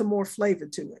adding some more flavor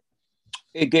to it.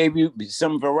 It gave you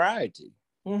some variety.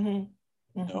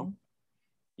 Mm-hmm. Mm-hmm.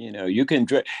 You can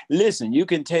listen, you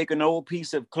can take an old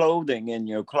piece of clothing in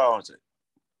your closet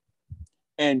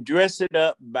and dress it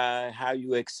up by how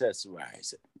you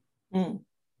accessorize it. Mm.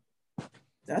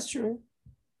 That's true.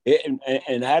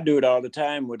 And I do it all the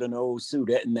time with an old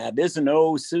suit. Now, this is an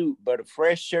old suit, but a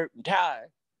fresh shirt and tie,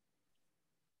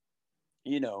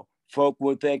 folk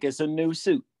will think it's a new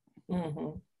suit.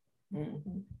 Mm-hmm.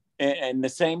 Mm-hmm. And the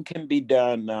same can be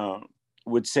done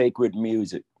with sacred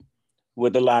music,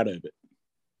 with a lot of it.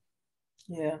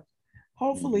 Yeah.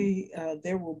 Hopefully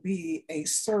there will be a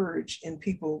surge in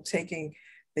people taking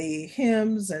the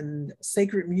hymns and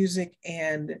sacred music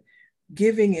and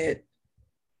giving it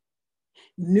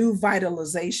new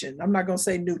vitalization. I'm not going to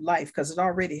say new life, because it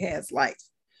already has life,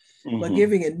 but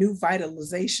giving it new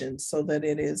vitalization so that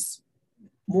it is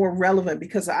more relevant.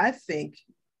 Because I think,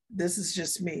 this is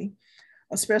just me,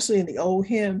 especially in the old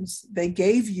hymns, they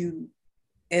gave you,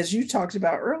 as you talked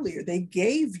about earlier, they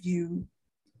gave you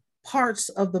parts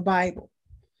of the Bible.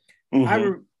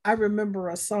 I remember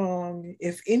a song,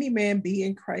 "If any man be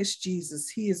in Christ Jesus,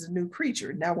 he is a new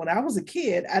creature." Now, when I was a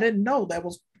kid, I didn't know that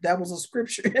was a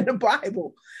scripture in the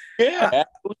Bible. Yeah.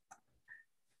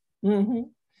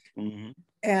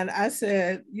 And I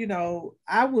said,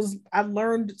 I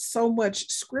learned so much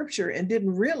scripture and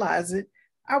didn't realize it.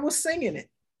 I was singing it.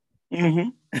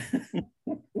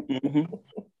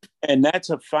 And that's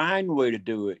a fine way to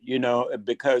do it,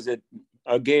 because it,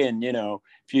 again,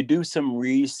 if you do some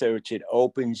research, it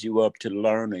opens you up to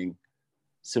learning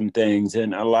some things.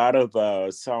 And a lot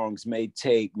of songs may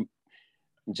take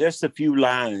just a few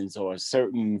lines or a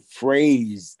certain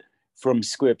phrase from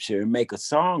scripture and make a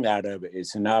song out of it.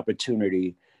 It's an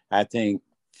opportunity, I think,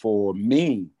 for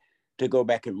me to go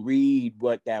back and read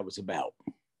what that was about.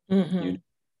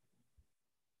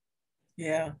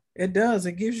 Yeah, it does.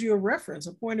 It gives you a reference,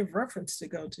 a point of reference to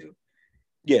go to.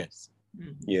 Yes.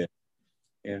 Yeah.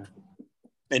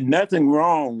 And nothing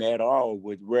wrong at all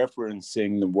with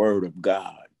referencing the word of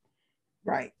God.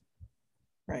 Right.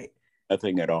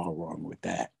 Nothing at all wrong with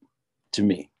that, to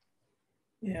me.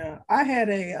 Yeah, I had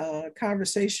a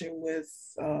conversation with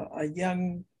a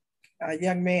young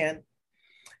man,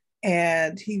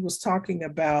 and he was talking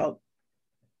about,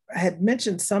 I had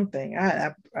mentioned something.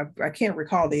 I can't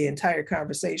recall the entire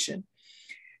conversation.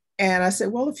 And I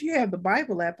said, well, if you have the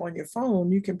Bible app on your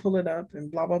phone, you can pull it up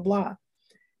and blah, blah, blah.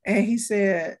 And he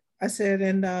said, I said,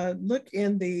 look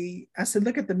at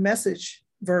the Message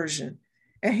version.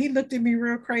 And he looked at me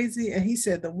real crazy and he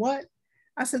said, the what?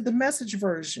 I said, the Message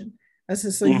version. I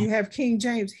said, so you have King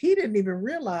James. He didn't even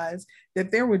realize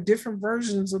that there were different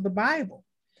versions of the Bible.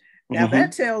 Now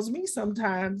that tells me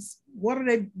sometimes, what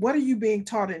are you being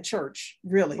taught in church,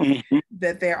 really?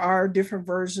 That there are different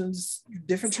versions,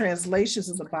 different translations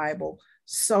of the Bible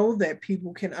so that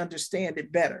people can understand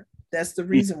it better. That's the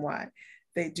reason why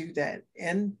they do that.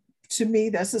 And to me,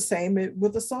 that's the same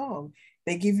with a song.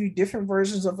 They give you different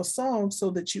versions of a song so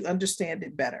that you understand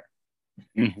it better.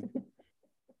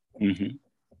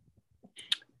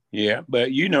 Yeah,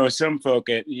 but some folk,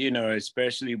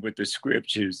 especially with the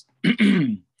scriptures,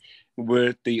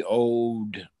 with the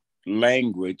old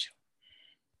language,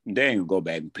 they ain't go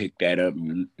back and pick that up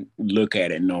and look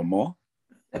at it no more.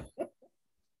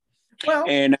 Well,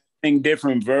 and I think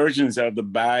different versions of the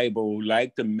Bible,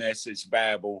 like the Message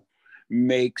Bible,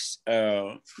 make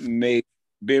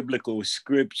biblical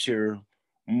scripture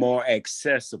more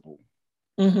accessible.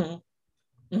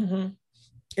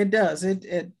 It does.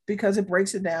 It because it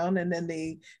breaks it down, and then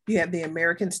you have the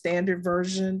American Standard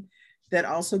Version that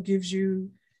also gives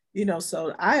you,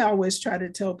 so I always try to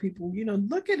tell people,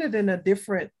 look at it in a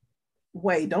different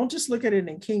way. Don't just look at it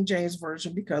in King James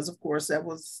Version, because of course that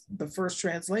was the first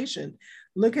translation.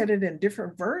 Look at it in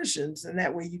different versions, and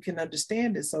that way you can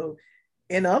understand it. So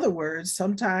in other words,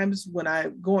 sometimes when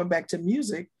going back to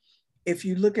music, if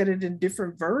you look at it in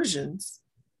different versions,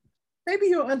 maybe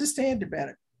you'll understand it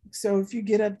better. So if you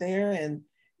get up there and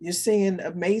you're singing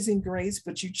Amazing Grace,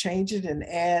 but you change it and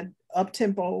add up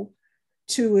tempo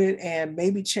to it and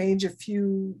maybe change a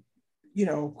few,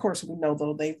 of course we know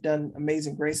though they've done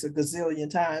Amazing Grace a gazillion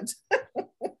times.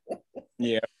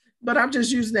 Yeah. But I'm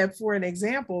just using that for an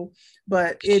example,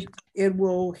 but it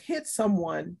will hit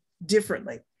someone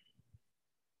differently.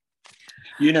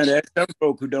 There's some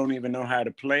folk who don't even know how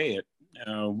to play it.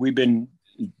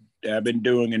 I've been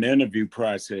doing an interview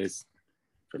process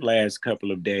for the last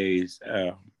couple of days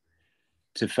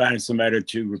to find somebody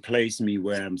to replace me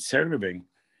where I'm serving.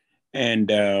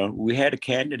 And we had a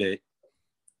candidate,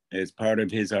 as part of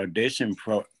his audition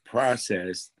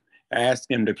process,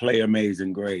 asked him to play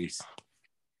Amazing Grace.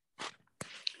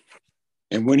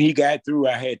 And when he got through,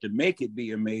 I had to make it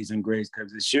be Amazing Grace,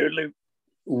 because it surely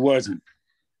wasn't.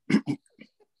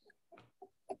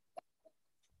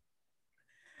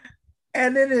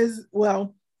 And it is,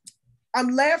 well,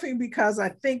 I'm laughing because I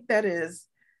think that is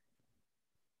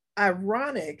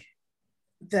ironic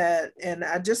that, and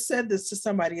I just said this to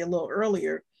somebody a little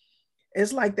earlier,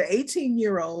 it's like the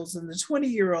 18-year-olds and the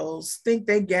 20-year-olds think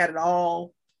they got it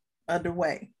all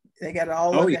underway. They got it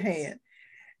all under hand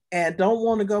and don't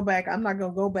want to go back. I'm not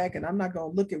going to go back and I'm not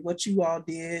going to look at what you all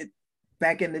did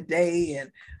back in the day, and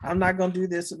I'm not going to do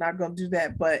this and not going to do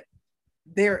that. But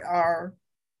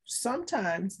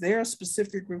sometimes there are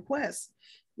specific requests.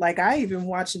 Like I even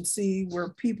watch and see where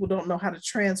people don't know how to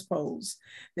transpose.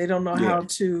 They don't know how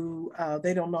to,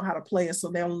 they don't know how to play it. So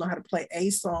they don't know how to play a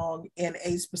song in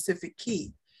a specific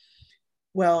key.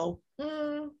 Well,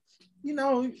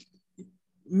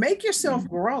 make yourself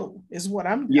grow is what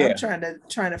I'm trying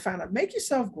to find out. Make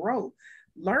yourself grow.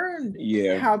 Learn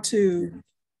how to,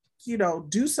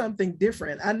 do something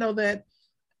different. I know that,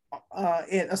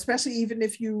 especially even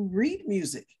if you read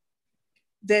music,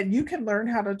 that you can learn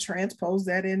how to transpose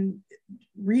that in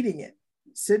reading it.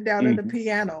 Sit down at the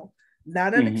piano,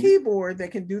 not at a keyboard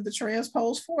that can do the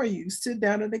transpose for you. Sit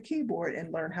down at the keyboard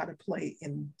and learn how to play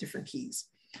in different keys.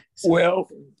 So,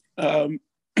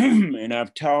 and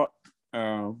I've taught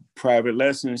private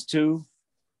lessons too.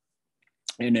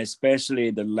 And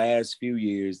especially the last few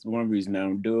years, one reason I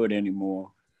don't do it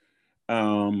anymore,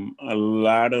 a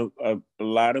lot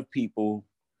of people,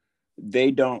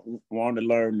 they don't want to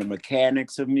learn the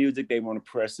mechanics of music. They want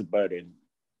to press a button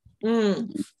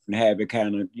and have it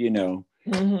kind of,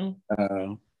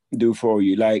 do for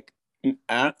you. Like,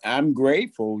 I'm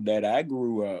grateful that I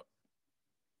grew up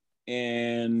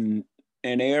in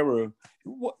an era,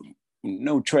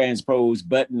 no transpose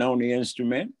button on the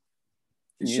instrument.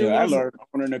 I learned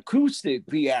on an acoustic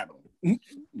piano,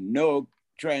 no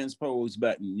transpose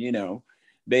button.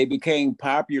 They became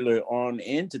popular on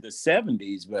into the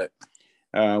 70s, but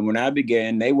when I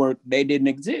began, they didn't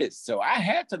exist. So I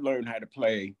had to learn how to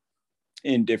play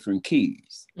in different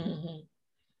keys.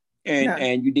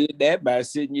 And you did that by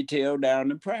sitting your tail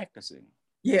down and practicing.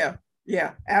 Yeah,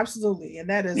 absolutely. And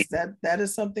that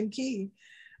is something key.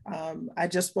 I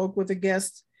just spoke with a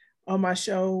guest on my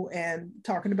show and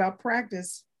talking about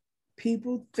practice.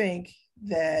 People think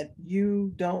that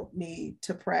you don't need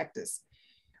to practice.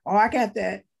 Oh, I got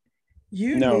that.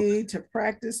 You need to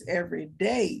practice every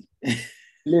day.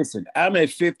 Listen, I'm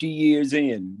at 50 years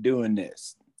in doing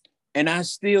this, and I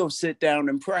still sit down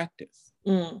and practice.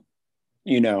 I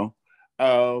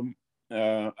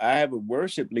have a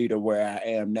worship leader where I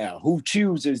am now who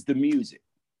chooses the music.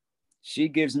 She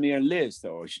gives me a list,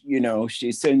 or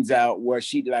she sends out what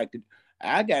she'd like to.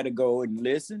 I got to go and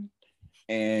listen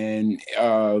and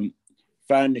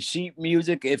find the sheet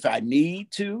music if I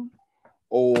need to,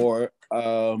 or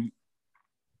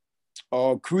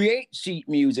create sheet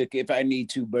music if I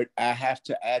need to. But I have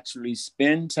to actually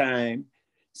spend time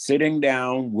sitting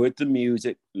down with the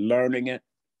music, learning it,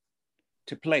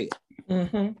 to play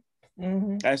it.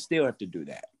 I still have to do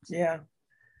that. Yeah.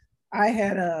 I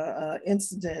had a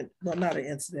incident, well, not an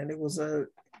incident, it was a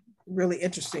really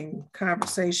interesting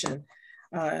conversation.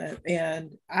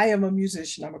 And I am a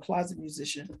musician, I'm a closet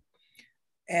musician.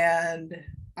 And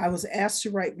I was asked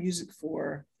to write music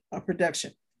for a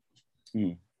production.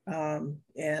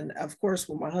 And of course,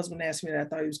 when my husband asked me that, I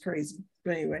thought he was crazy.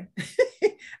 But anyway,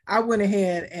 I went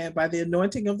ahead and by the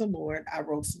anointing of the Lord, I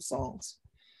wrote some songs.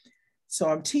 So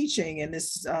I'm teaching, and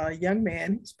this young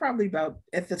man, he's probably about,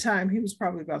 at the time, he was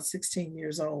probably about 16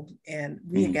 years old. And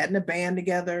we had gotten a band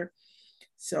together.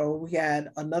 So we had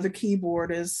another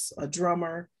keyboardist, a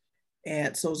drummer.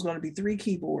 And so it's going to be 3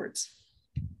 keyboards.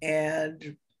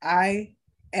 And I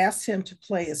asked him to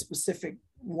play a specific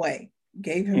way,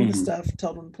 gave him the stuff,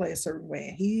 told him to play a certain way.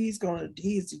 And he's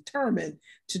determined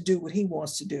to do what he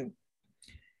wants to do.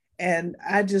 And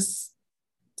I just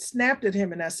snapped at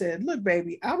him and I said, look,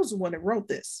 baby, I was the one that wrote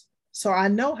this. So I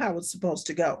know how it's supposed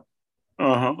to go.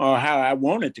 Or how I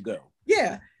want it to go.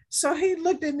 Yeah. So he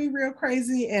looked at me real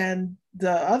crazy. And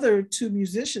the other 2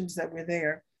 musicians that were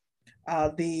there,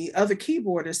 the other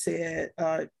keyboarder said,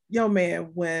 yo,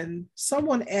 man, when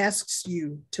someone asks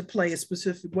you to play a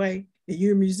specific way and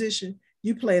you're a musician,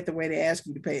 you play it the way they ask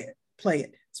you to play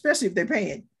it, especially if they're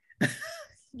paying.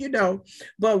 But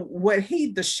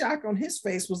the shock on his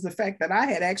face was the fact that I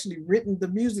had actually written the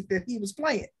music that he was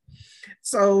playing.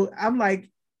 So I'm like,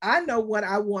 I know what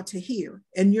I want to hear,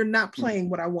 and you're not playing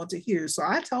what I want to hear. So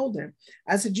I told him,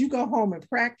 I said, you go home and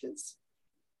practice.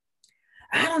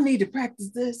 I don't need to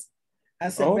practice this. I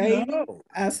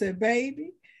said,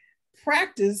 baby,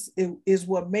 practice is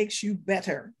what makes you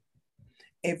better.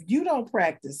 If you don't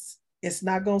practice, it's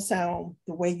not going to sound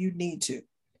the way you need to.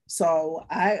 So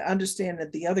I understand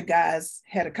that the other guys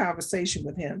had a conversation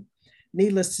with him.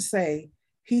 Needless to say,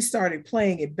 he started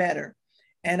playing it better.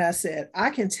 And I said,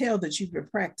 I can tell that you've been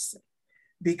practicing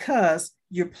because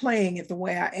you're playing it the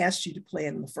way I asked you to play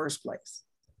it in the first place.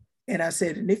 And I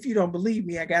said, and if you don't believe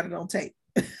me, I got it on tape.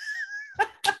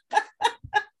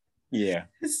 Yeah.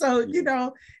 So,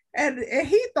 and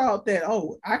he thought that,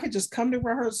 I could just come to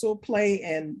rehearsal, play,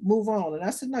 and move on. And I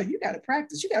said, no, you got to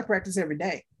practice. You got to practice every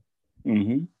day.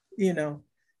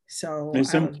 So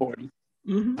it's important.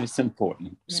 It's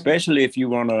important, especially if you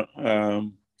want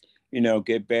to,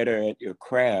 get better at your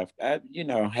craft. I,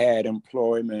 had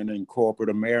employment in corporate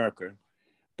America,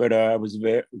 but I was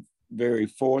very, very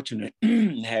fortunate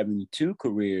having 2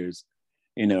 careers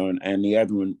and the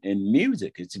other one in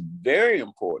music. It's very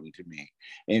important to me.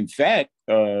 In fact,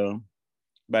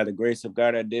 by the grace of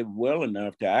God, I did well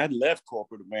enough that I left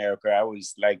corporate America. I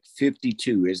was like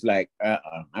 52. It's like,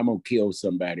 I'm gonna kill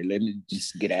somebody. Let me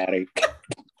just get out of here.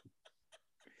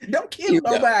 Don't kill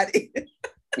nobody.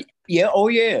 Yeah, oh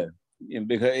yeah.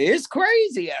 Because it's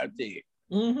crazy out there.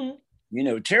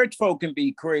 Mm-hmm. Church folk can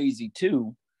be crazy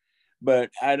too,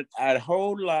 but I'd a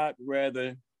whole lot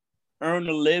rather earn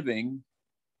a living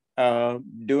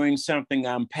doing something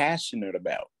I'm passionate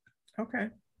about. Okay.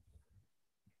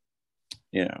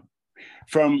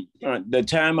 From the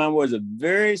time I was a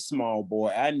very small boy,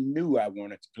 I knew I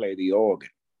wanted to play the organ.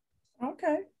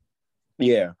 Okay.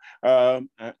 Yeah.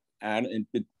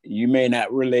 You may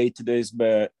not relate to this,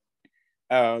 but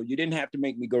you didn't have to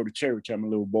make me go to church. I'm a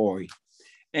little boy.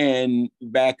 And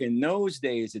back in those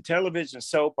days, the television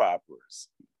soap operas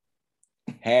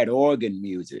had organ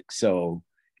music. So,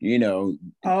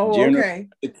 okay.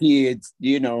 The kids,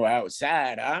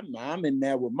 outside, I'm in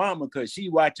there with mama because she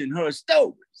watching her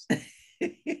stories.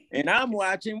 And I'm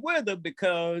watching with her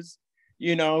because,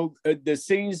 the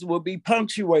scenes will be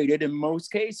punctuated in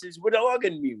most cases with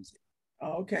organ music.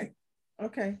 Okay.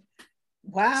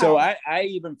 Wow. So I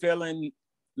even fell in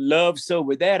love. So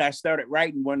with that, I started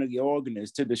writing one of the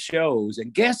organists to the shows.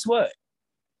 And guess what?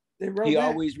 He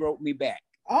always wrote me back.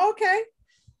 Okay.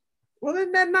 Well,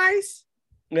 isn't that nice?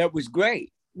 That was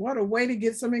great. What a way to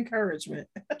get some encouragement.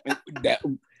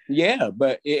 Yeah,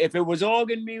 but if it was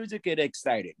organ music, it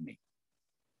excited me.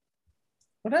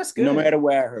 Well, that's good. No matter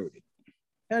where I heard it.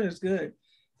 That is good.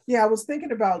 Yeah, I was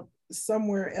thinking about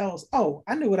somewhere else. Oh,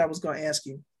 I knew what I was going to ask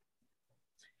you.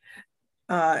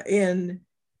 In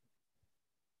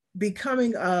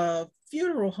becoming a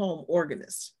funeral home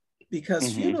organist,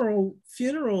 because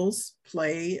funerals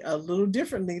play a little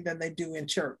differently than they do in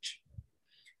church.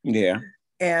 Yeah.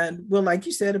 And well, like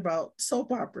you said about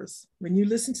soap operas, when you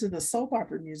listen to the soap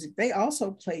opera music, they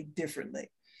also play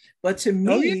differently. But to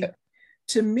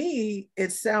me,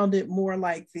 it sounded more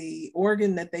like the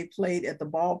organ that they played at the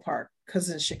ballpark. Because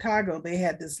in Chicago, they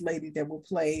had this lady that would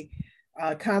play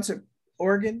concert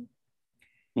organ.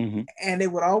 Mm-hmm. And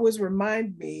it would always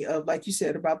remind me of, like you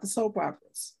said, about the soap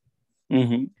operas.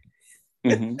 Mm-hmm.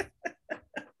 Mm-hmm.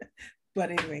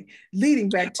 But anyway, leading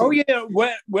back to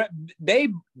what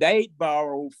they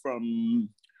borrow from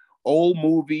old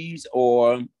movies,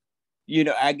 or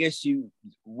I guess you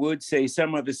would say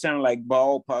some of it sound like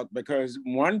ballpark, because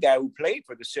one guy who played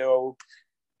for the show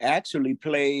actually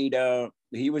played.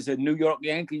 He was a New York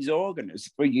Yankees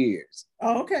organist for years.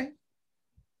 Oh, okay.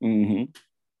 Mm-hmm.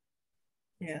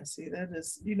 Yeah, see, that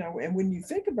is, and when you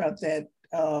think about that,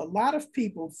 a lot of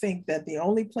people think that the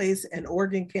only place an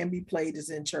organ can be played is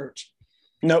in church.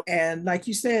 Nope. And like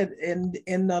you said,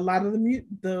 in a lot of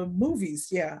the movies,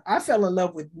 yeah, I fell in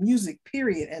love with music,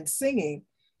 period, and singing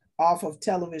off of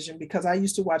television because I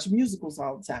used to watch musicals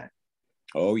all the time.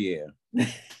 Oh yeah.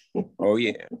 Oh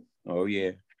yeah. Oh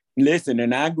yeah. Listen,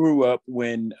 and I grew up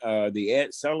when the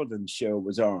Ed Sullivan Show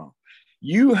was on.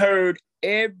 You heard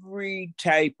every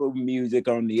type of music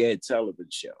on the Ed Sullivan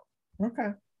Show.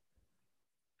 Okay.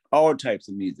 All types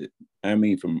of music. I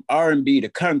mean, from R&B to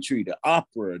country to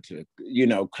opera to,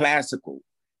 classical,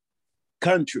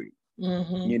 country.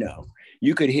 Mm-hmm.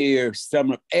 You could hear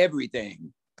some of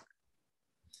everything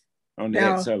on the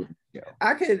Ed Sullivan Show.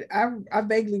 I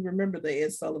vaguely remember the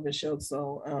Ed Sullivan Show.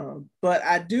 So, but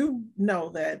I do know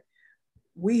that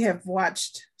we have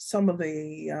watched some of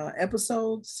the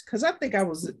episodes, because I think I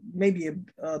was maybe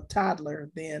a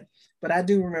toddler then, but I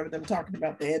do remember them talking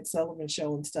about the Ed Sullivan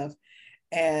Show and stuff.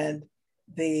 And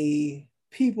the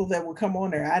people that would come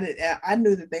on there, I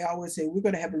knew that they always say, we're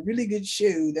going to have a really good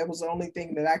show. That was the only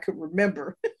thing that I could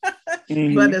remember.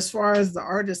 Mm-hmm. But as far as the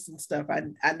artists and stuff,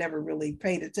 I never really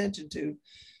paid attention to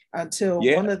until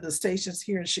one of the stations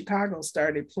here in Chicago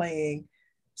started playing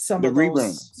some of those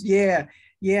reruns. Yeah.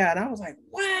 And I was like,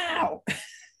 wow.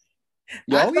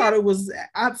 I thought it was,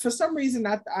 for some reason,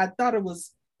 I thought it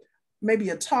was maybe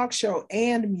a talk show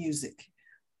and music.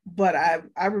 But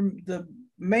the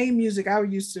main music I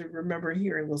used to remember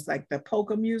hearing was like the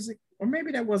polka music, or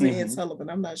maybe that wasn't Ed Sullivan.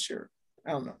 I'm not sure.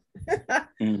 I don't know.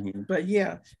 But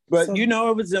yeah. But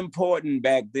it was important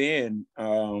back then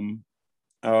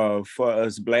for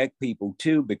us Black people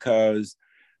too, because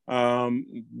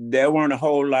there weren't a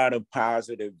whole lot of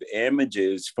positive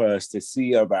images for us to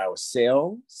see of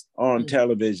ourselves on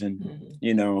television,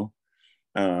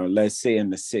 let's say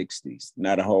in the 60s,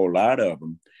 not a whole lot of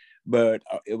them. But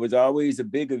it was always a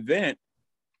big event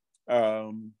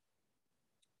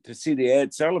to see the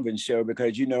Ed Sullivan Show,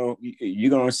 because you know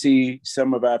you're gonna see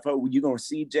some of our folks. You're gonna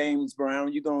see James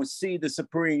Brown. You're gonna see the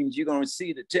Supremes. You're gonna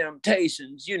see the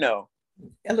Temptations. You know,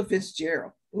 Ella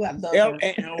Fitzgerald. Oh, I love her.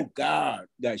 And, oh God,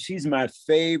 she's my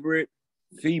favorite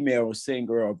female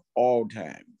singer of all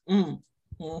time.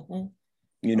 Mm-hmm.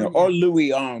 You know, or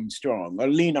Louis Armstrong, or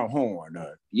Lena Horne,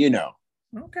 or you know.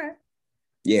 Okay.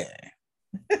 Yeah.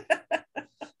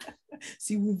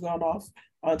 See, we've gone off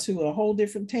onto a whole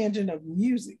different tangent of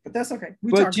music, but that's okay.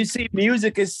 But you see,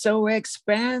 music is so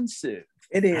expansive.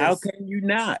 It is. How can you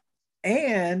not?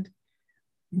 And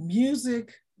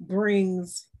music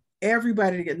brings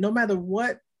everybody together, no matter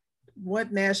what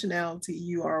nationality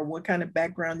you are, what kind of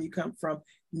background you come from.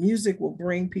 Music will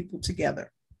bring people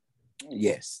together.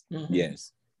 Yes,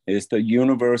 yes. It's the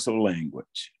universal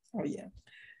language. Oh, yeah.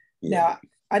 Now,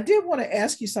 I did want to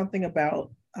ask you something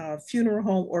about funeral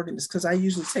home organists, because I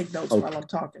usually take notes while I'm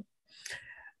talking.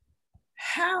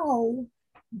 How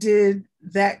did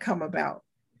that come about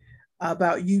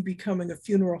you becoming a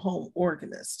funeral home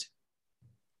organist?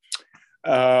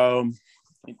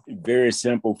 Very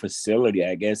simple facility.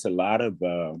 I guess a lot of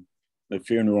the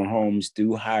funeral homes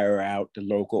do hire out the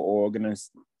local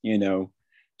organist, you know,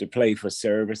 to play for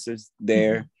services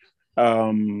there.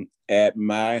 At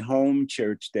my home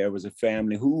church, there was a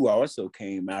family who also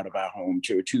came out of our home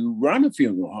church who run a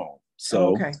funeral home.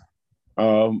 So,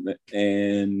 and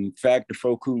in fact, the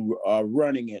folk who are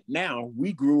running it now,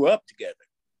 we grew up together.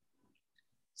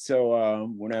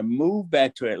 So when I moved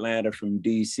back to Atlanta from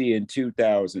DC in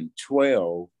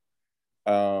 2012,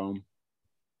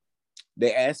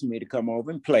 they asked me to come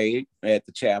over and play at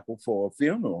the chapel for a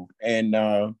funeral. And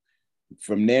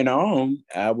from then on,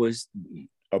 I was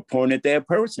appointed their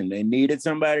person. They needed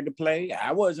somebody to play.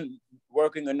 I wasn't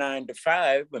working a 9 to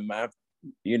 5, but my,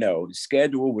 you know,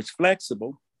 schedule was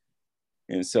flexible.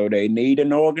 And so they need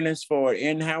an organist for an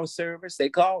in-house service. They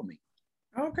called me.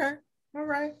 Okay. All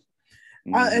right.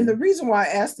 And the reason why I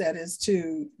asked that is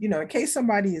to, you know, in case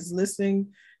somebody is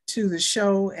listening to the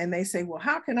show and they say, well,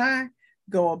 how can I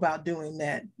go about doing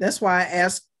that? That's why I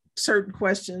ask certain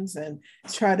questions and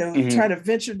try to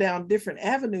venture down different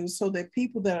avenues so that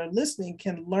people that are listening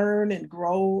can learn and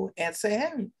grow and say,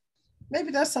 hey,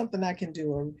 maybe that's something I can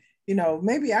do. Or, you know,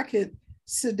 maybe I could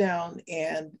sit down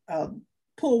and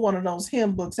pull one of those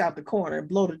hymn books out the corner and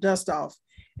blow the dust off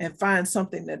and find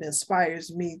something that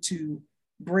inspires me to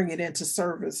bring it into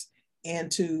service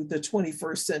into the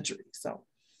 21st century. So.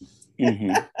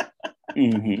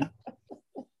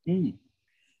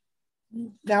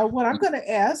 Now, what I'm going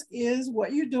to ask is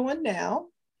what you're doing now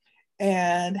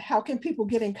and how can people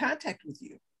get in contact with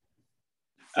you?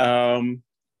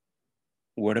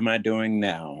 What am I doing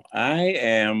now? I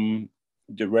am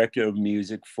director of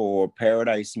music for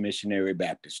Paradise Missionary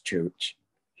Baptist Church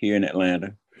here in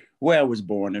Atlanta, where I was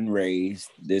born and raised.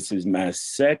 This is my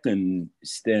second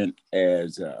stint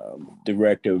as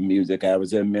director of music. I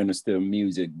was a minister of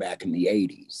music back in the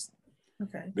 80s.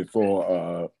 Okay.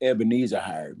 Before Ebenezer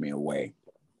hired me away.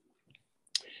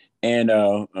 And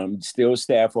I'm still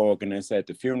staff organist at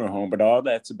the funeral home, but all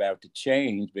that's about to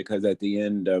change because at the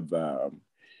end of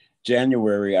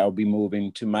January, I'll be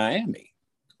moving to Miami.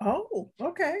 Oh,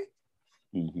 okay.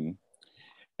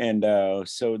 And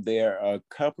so there are a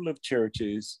couple of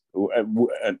churches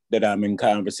that I'm in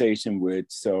conversation with.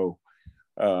 So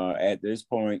at this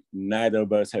point, neither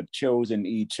of us have chosen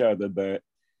each other, but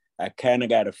I kind of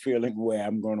got a feeling where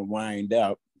I'm going to wind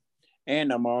up.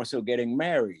 And I'm also getting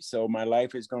married. So my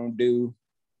life is going to do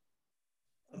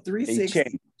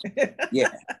 360.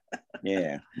 Yeah.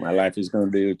 My life is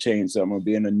going to do a change. So I'm going to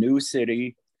be in a new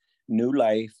city, new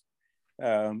life,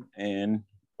 and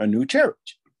a new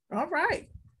church. All right.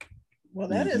 Well,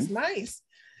 that is nice.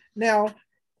 Now,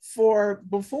 for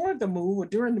before the move or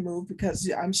during the move,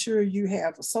 because I'm sure you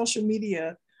have a social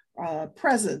media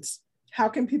presence, how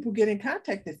can people get in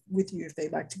contact with you if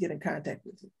they'd like to get in contact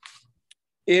with you?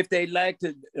 If they'd like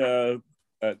to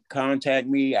contact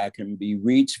me, I can be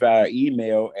reached via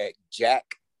email at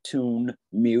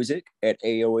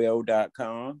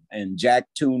jacktunemusic@aol.com. And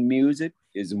Jacktune Music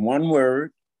is one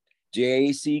word,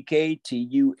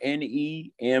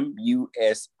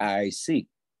 JACKTUNEMUSIC.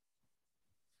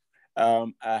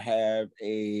 I have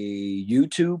a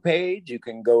YouTube page. You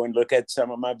can go and look at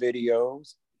some of my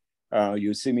videos.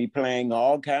 You'll see me playing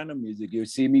all kind of music. You'll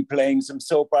see me playing some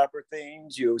soap opera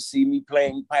themes. You'll see me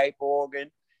playing pipe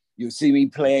organ. You'll see me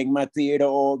playing my theater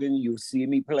organ. You'll see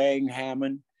me playing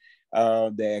Hammond.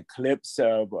 There are clips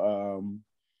of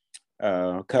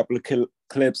a couple of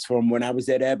clips from when I was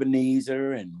at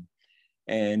Ebenezer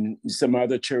and some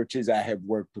other churches I have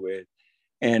worked with.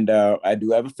 And I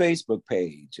do have a Facebook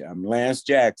page. I'm Lance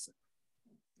Jackson.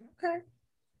 Okay.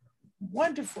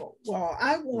 Wonderful. Well,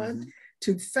 I want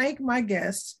to thank my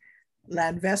guest,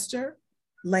 Lanvester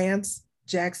Lance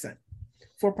Jackson,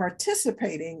 for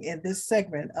participating in this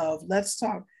segment of Let's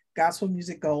Talk Gospel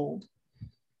Music Gold.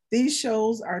 These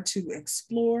shows are to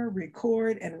explore,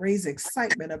 record, and raise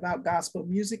excitement about gospel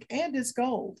music and its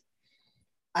gold.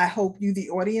 I hope you, the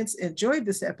audience, enjoyed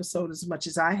this episode as much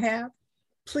as I have.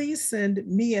 Please send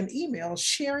me an email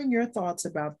sharing your thoughts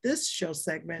about this show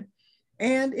segment,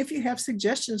 and if you have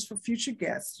suggestions for future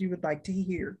guests you would like to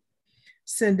hear.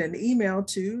 Send an email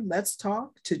to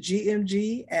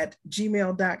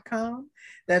letstalk2gmg@gmail.com.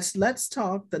 That's let's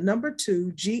talk, the number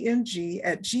 2,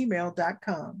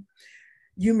 gmg@gmail.com.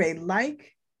 You may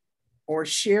like or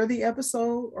share the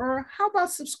episode, or how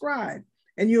about subscribe,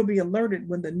 and you'll be alerted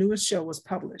when the newest show is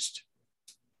published.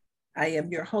 I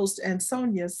am your host,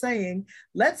 Ansonia, saying,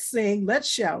 let's sing, let's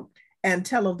shout, and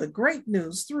tell of the great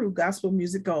news through Gospel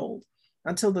Music Gold.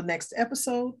 Until the next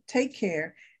episode, take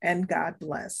care and God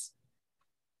bless.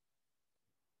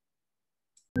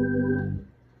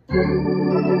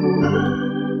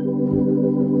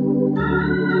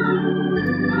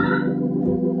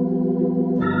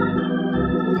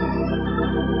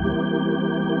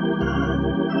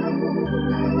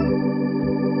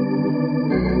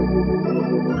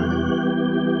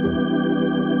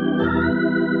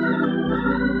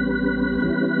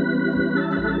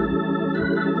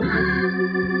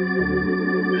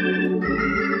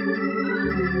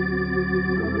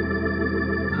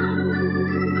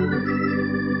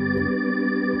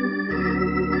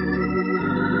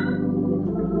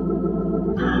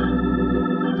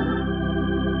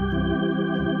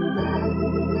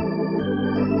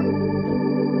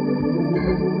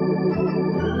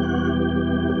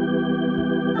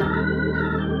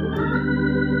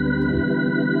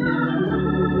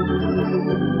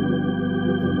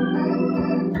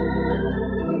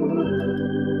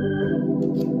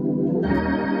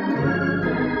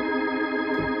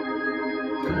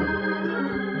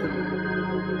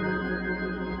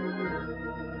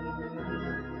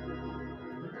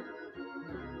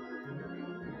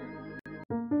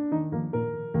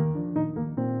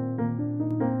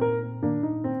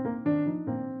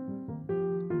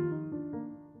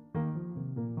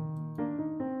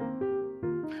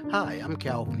 Hi, I'm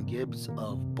Calvin Gibbs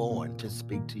of Born to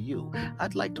Speak to You.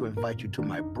 I'd like to invite you to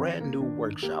my brand new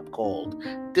workshop called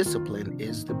Discipline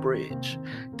is the Bridge.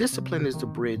 Discipline is the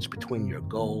bridge between your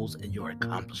goals and your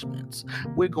accomplishments.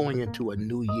 We're going into a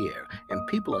new year, and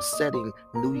people are setting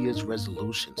New Year's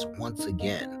resolutions once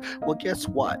again. Well, guess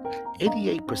what?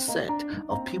 88%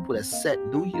 of people that set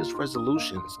New Year's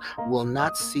resolutions will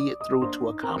not see it through to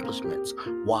accomplishments.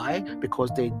 Why? Because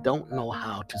they don't know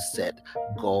how to set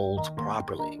goals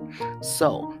properly.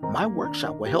 So, my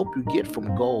workshop will help you get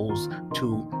from goals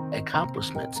to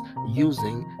accomplishments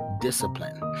using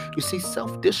discipline. You see,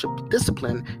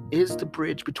 self-discipline is the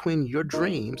bridge between your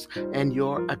dreams and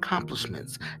your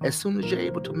accomplishments. As soon as you're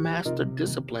able to master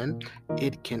discipline,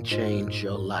 it can change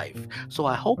your life. So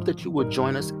I hope that you will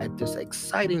join us at this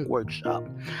exciting workshop.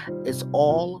 It's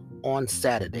all on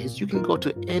Saturdays. You can go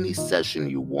to any session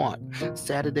you want.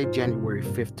 Saturday, January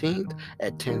 15th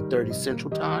at 10:30 Central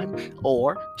Time,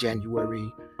 or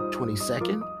January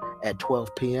 22nd at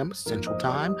 12 p.m. Central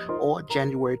Time, or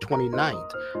January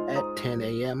 29th at 10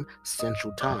 a.m.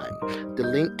 Central Time. The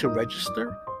link to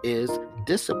register is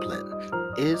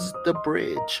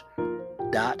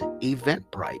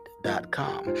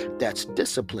disciplineisthebridge.eventbrite.com. That's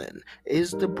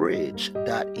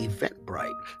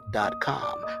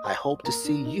disciplineisthebridge.eventbrite.com. I hope to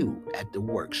see you at the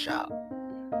workshop.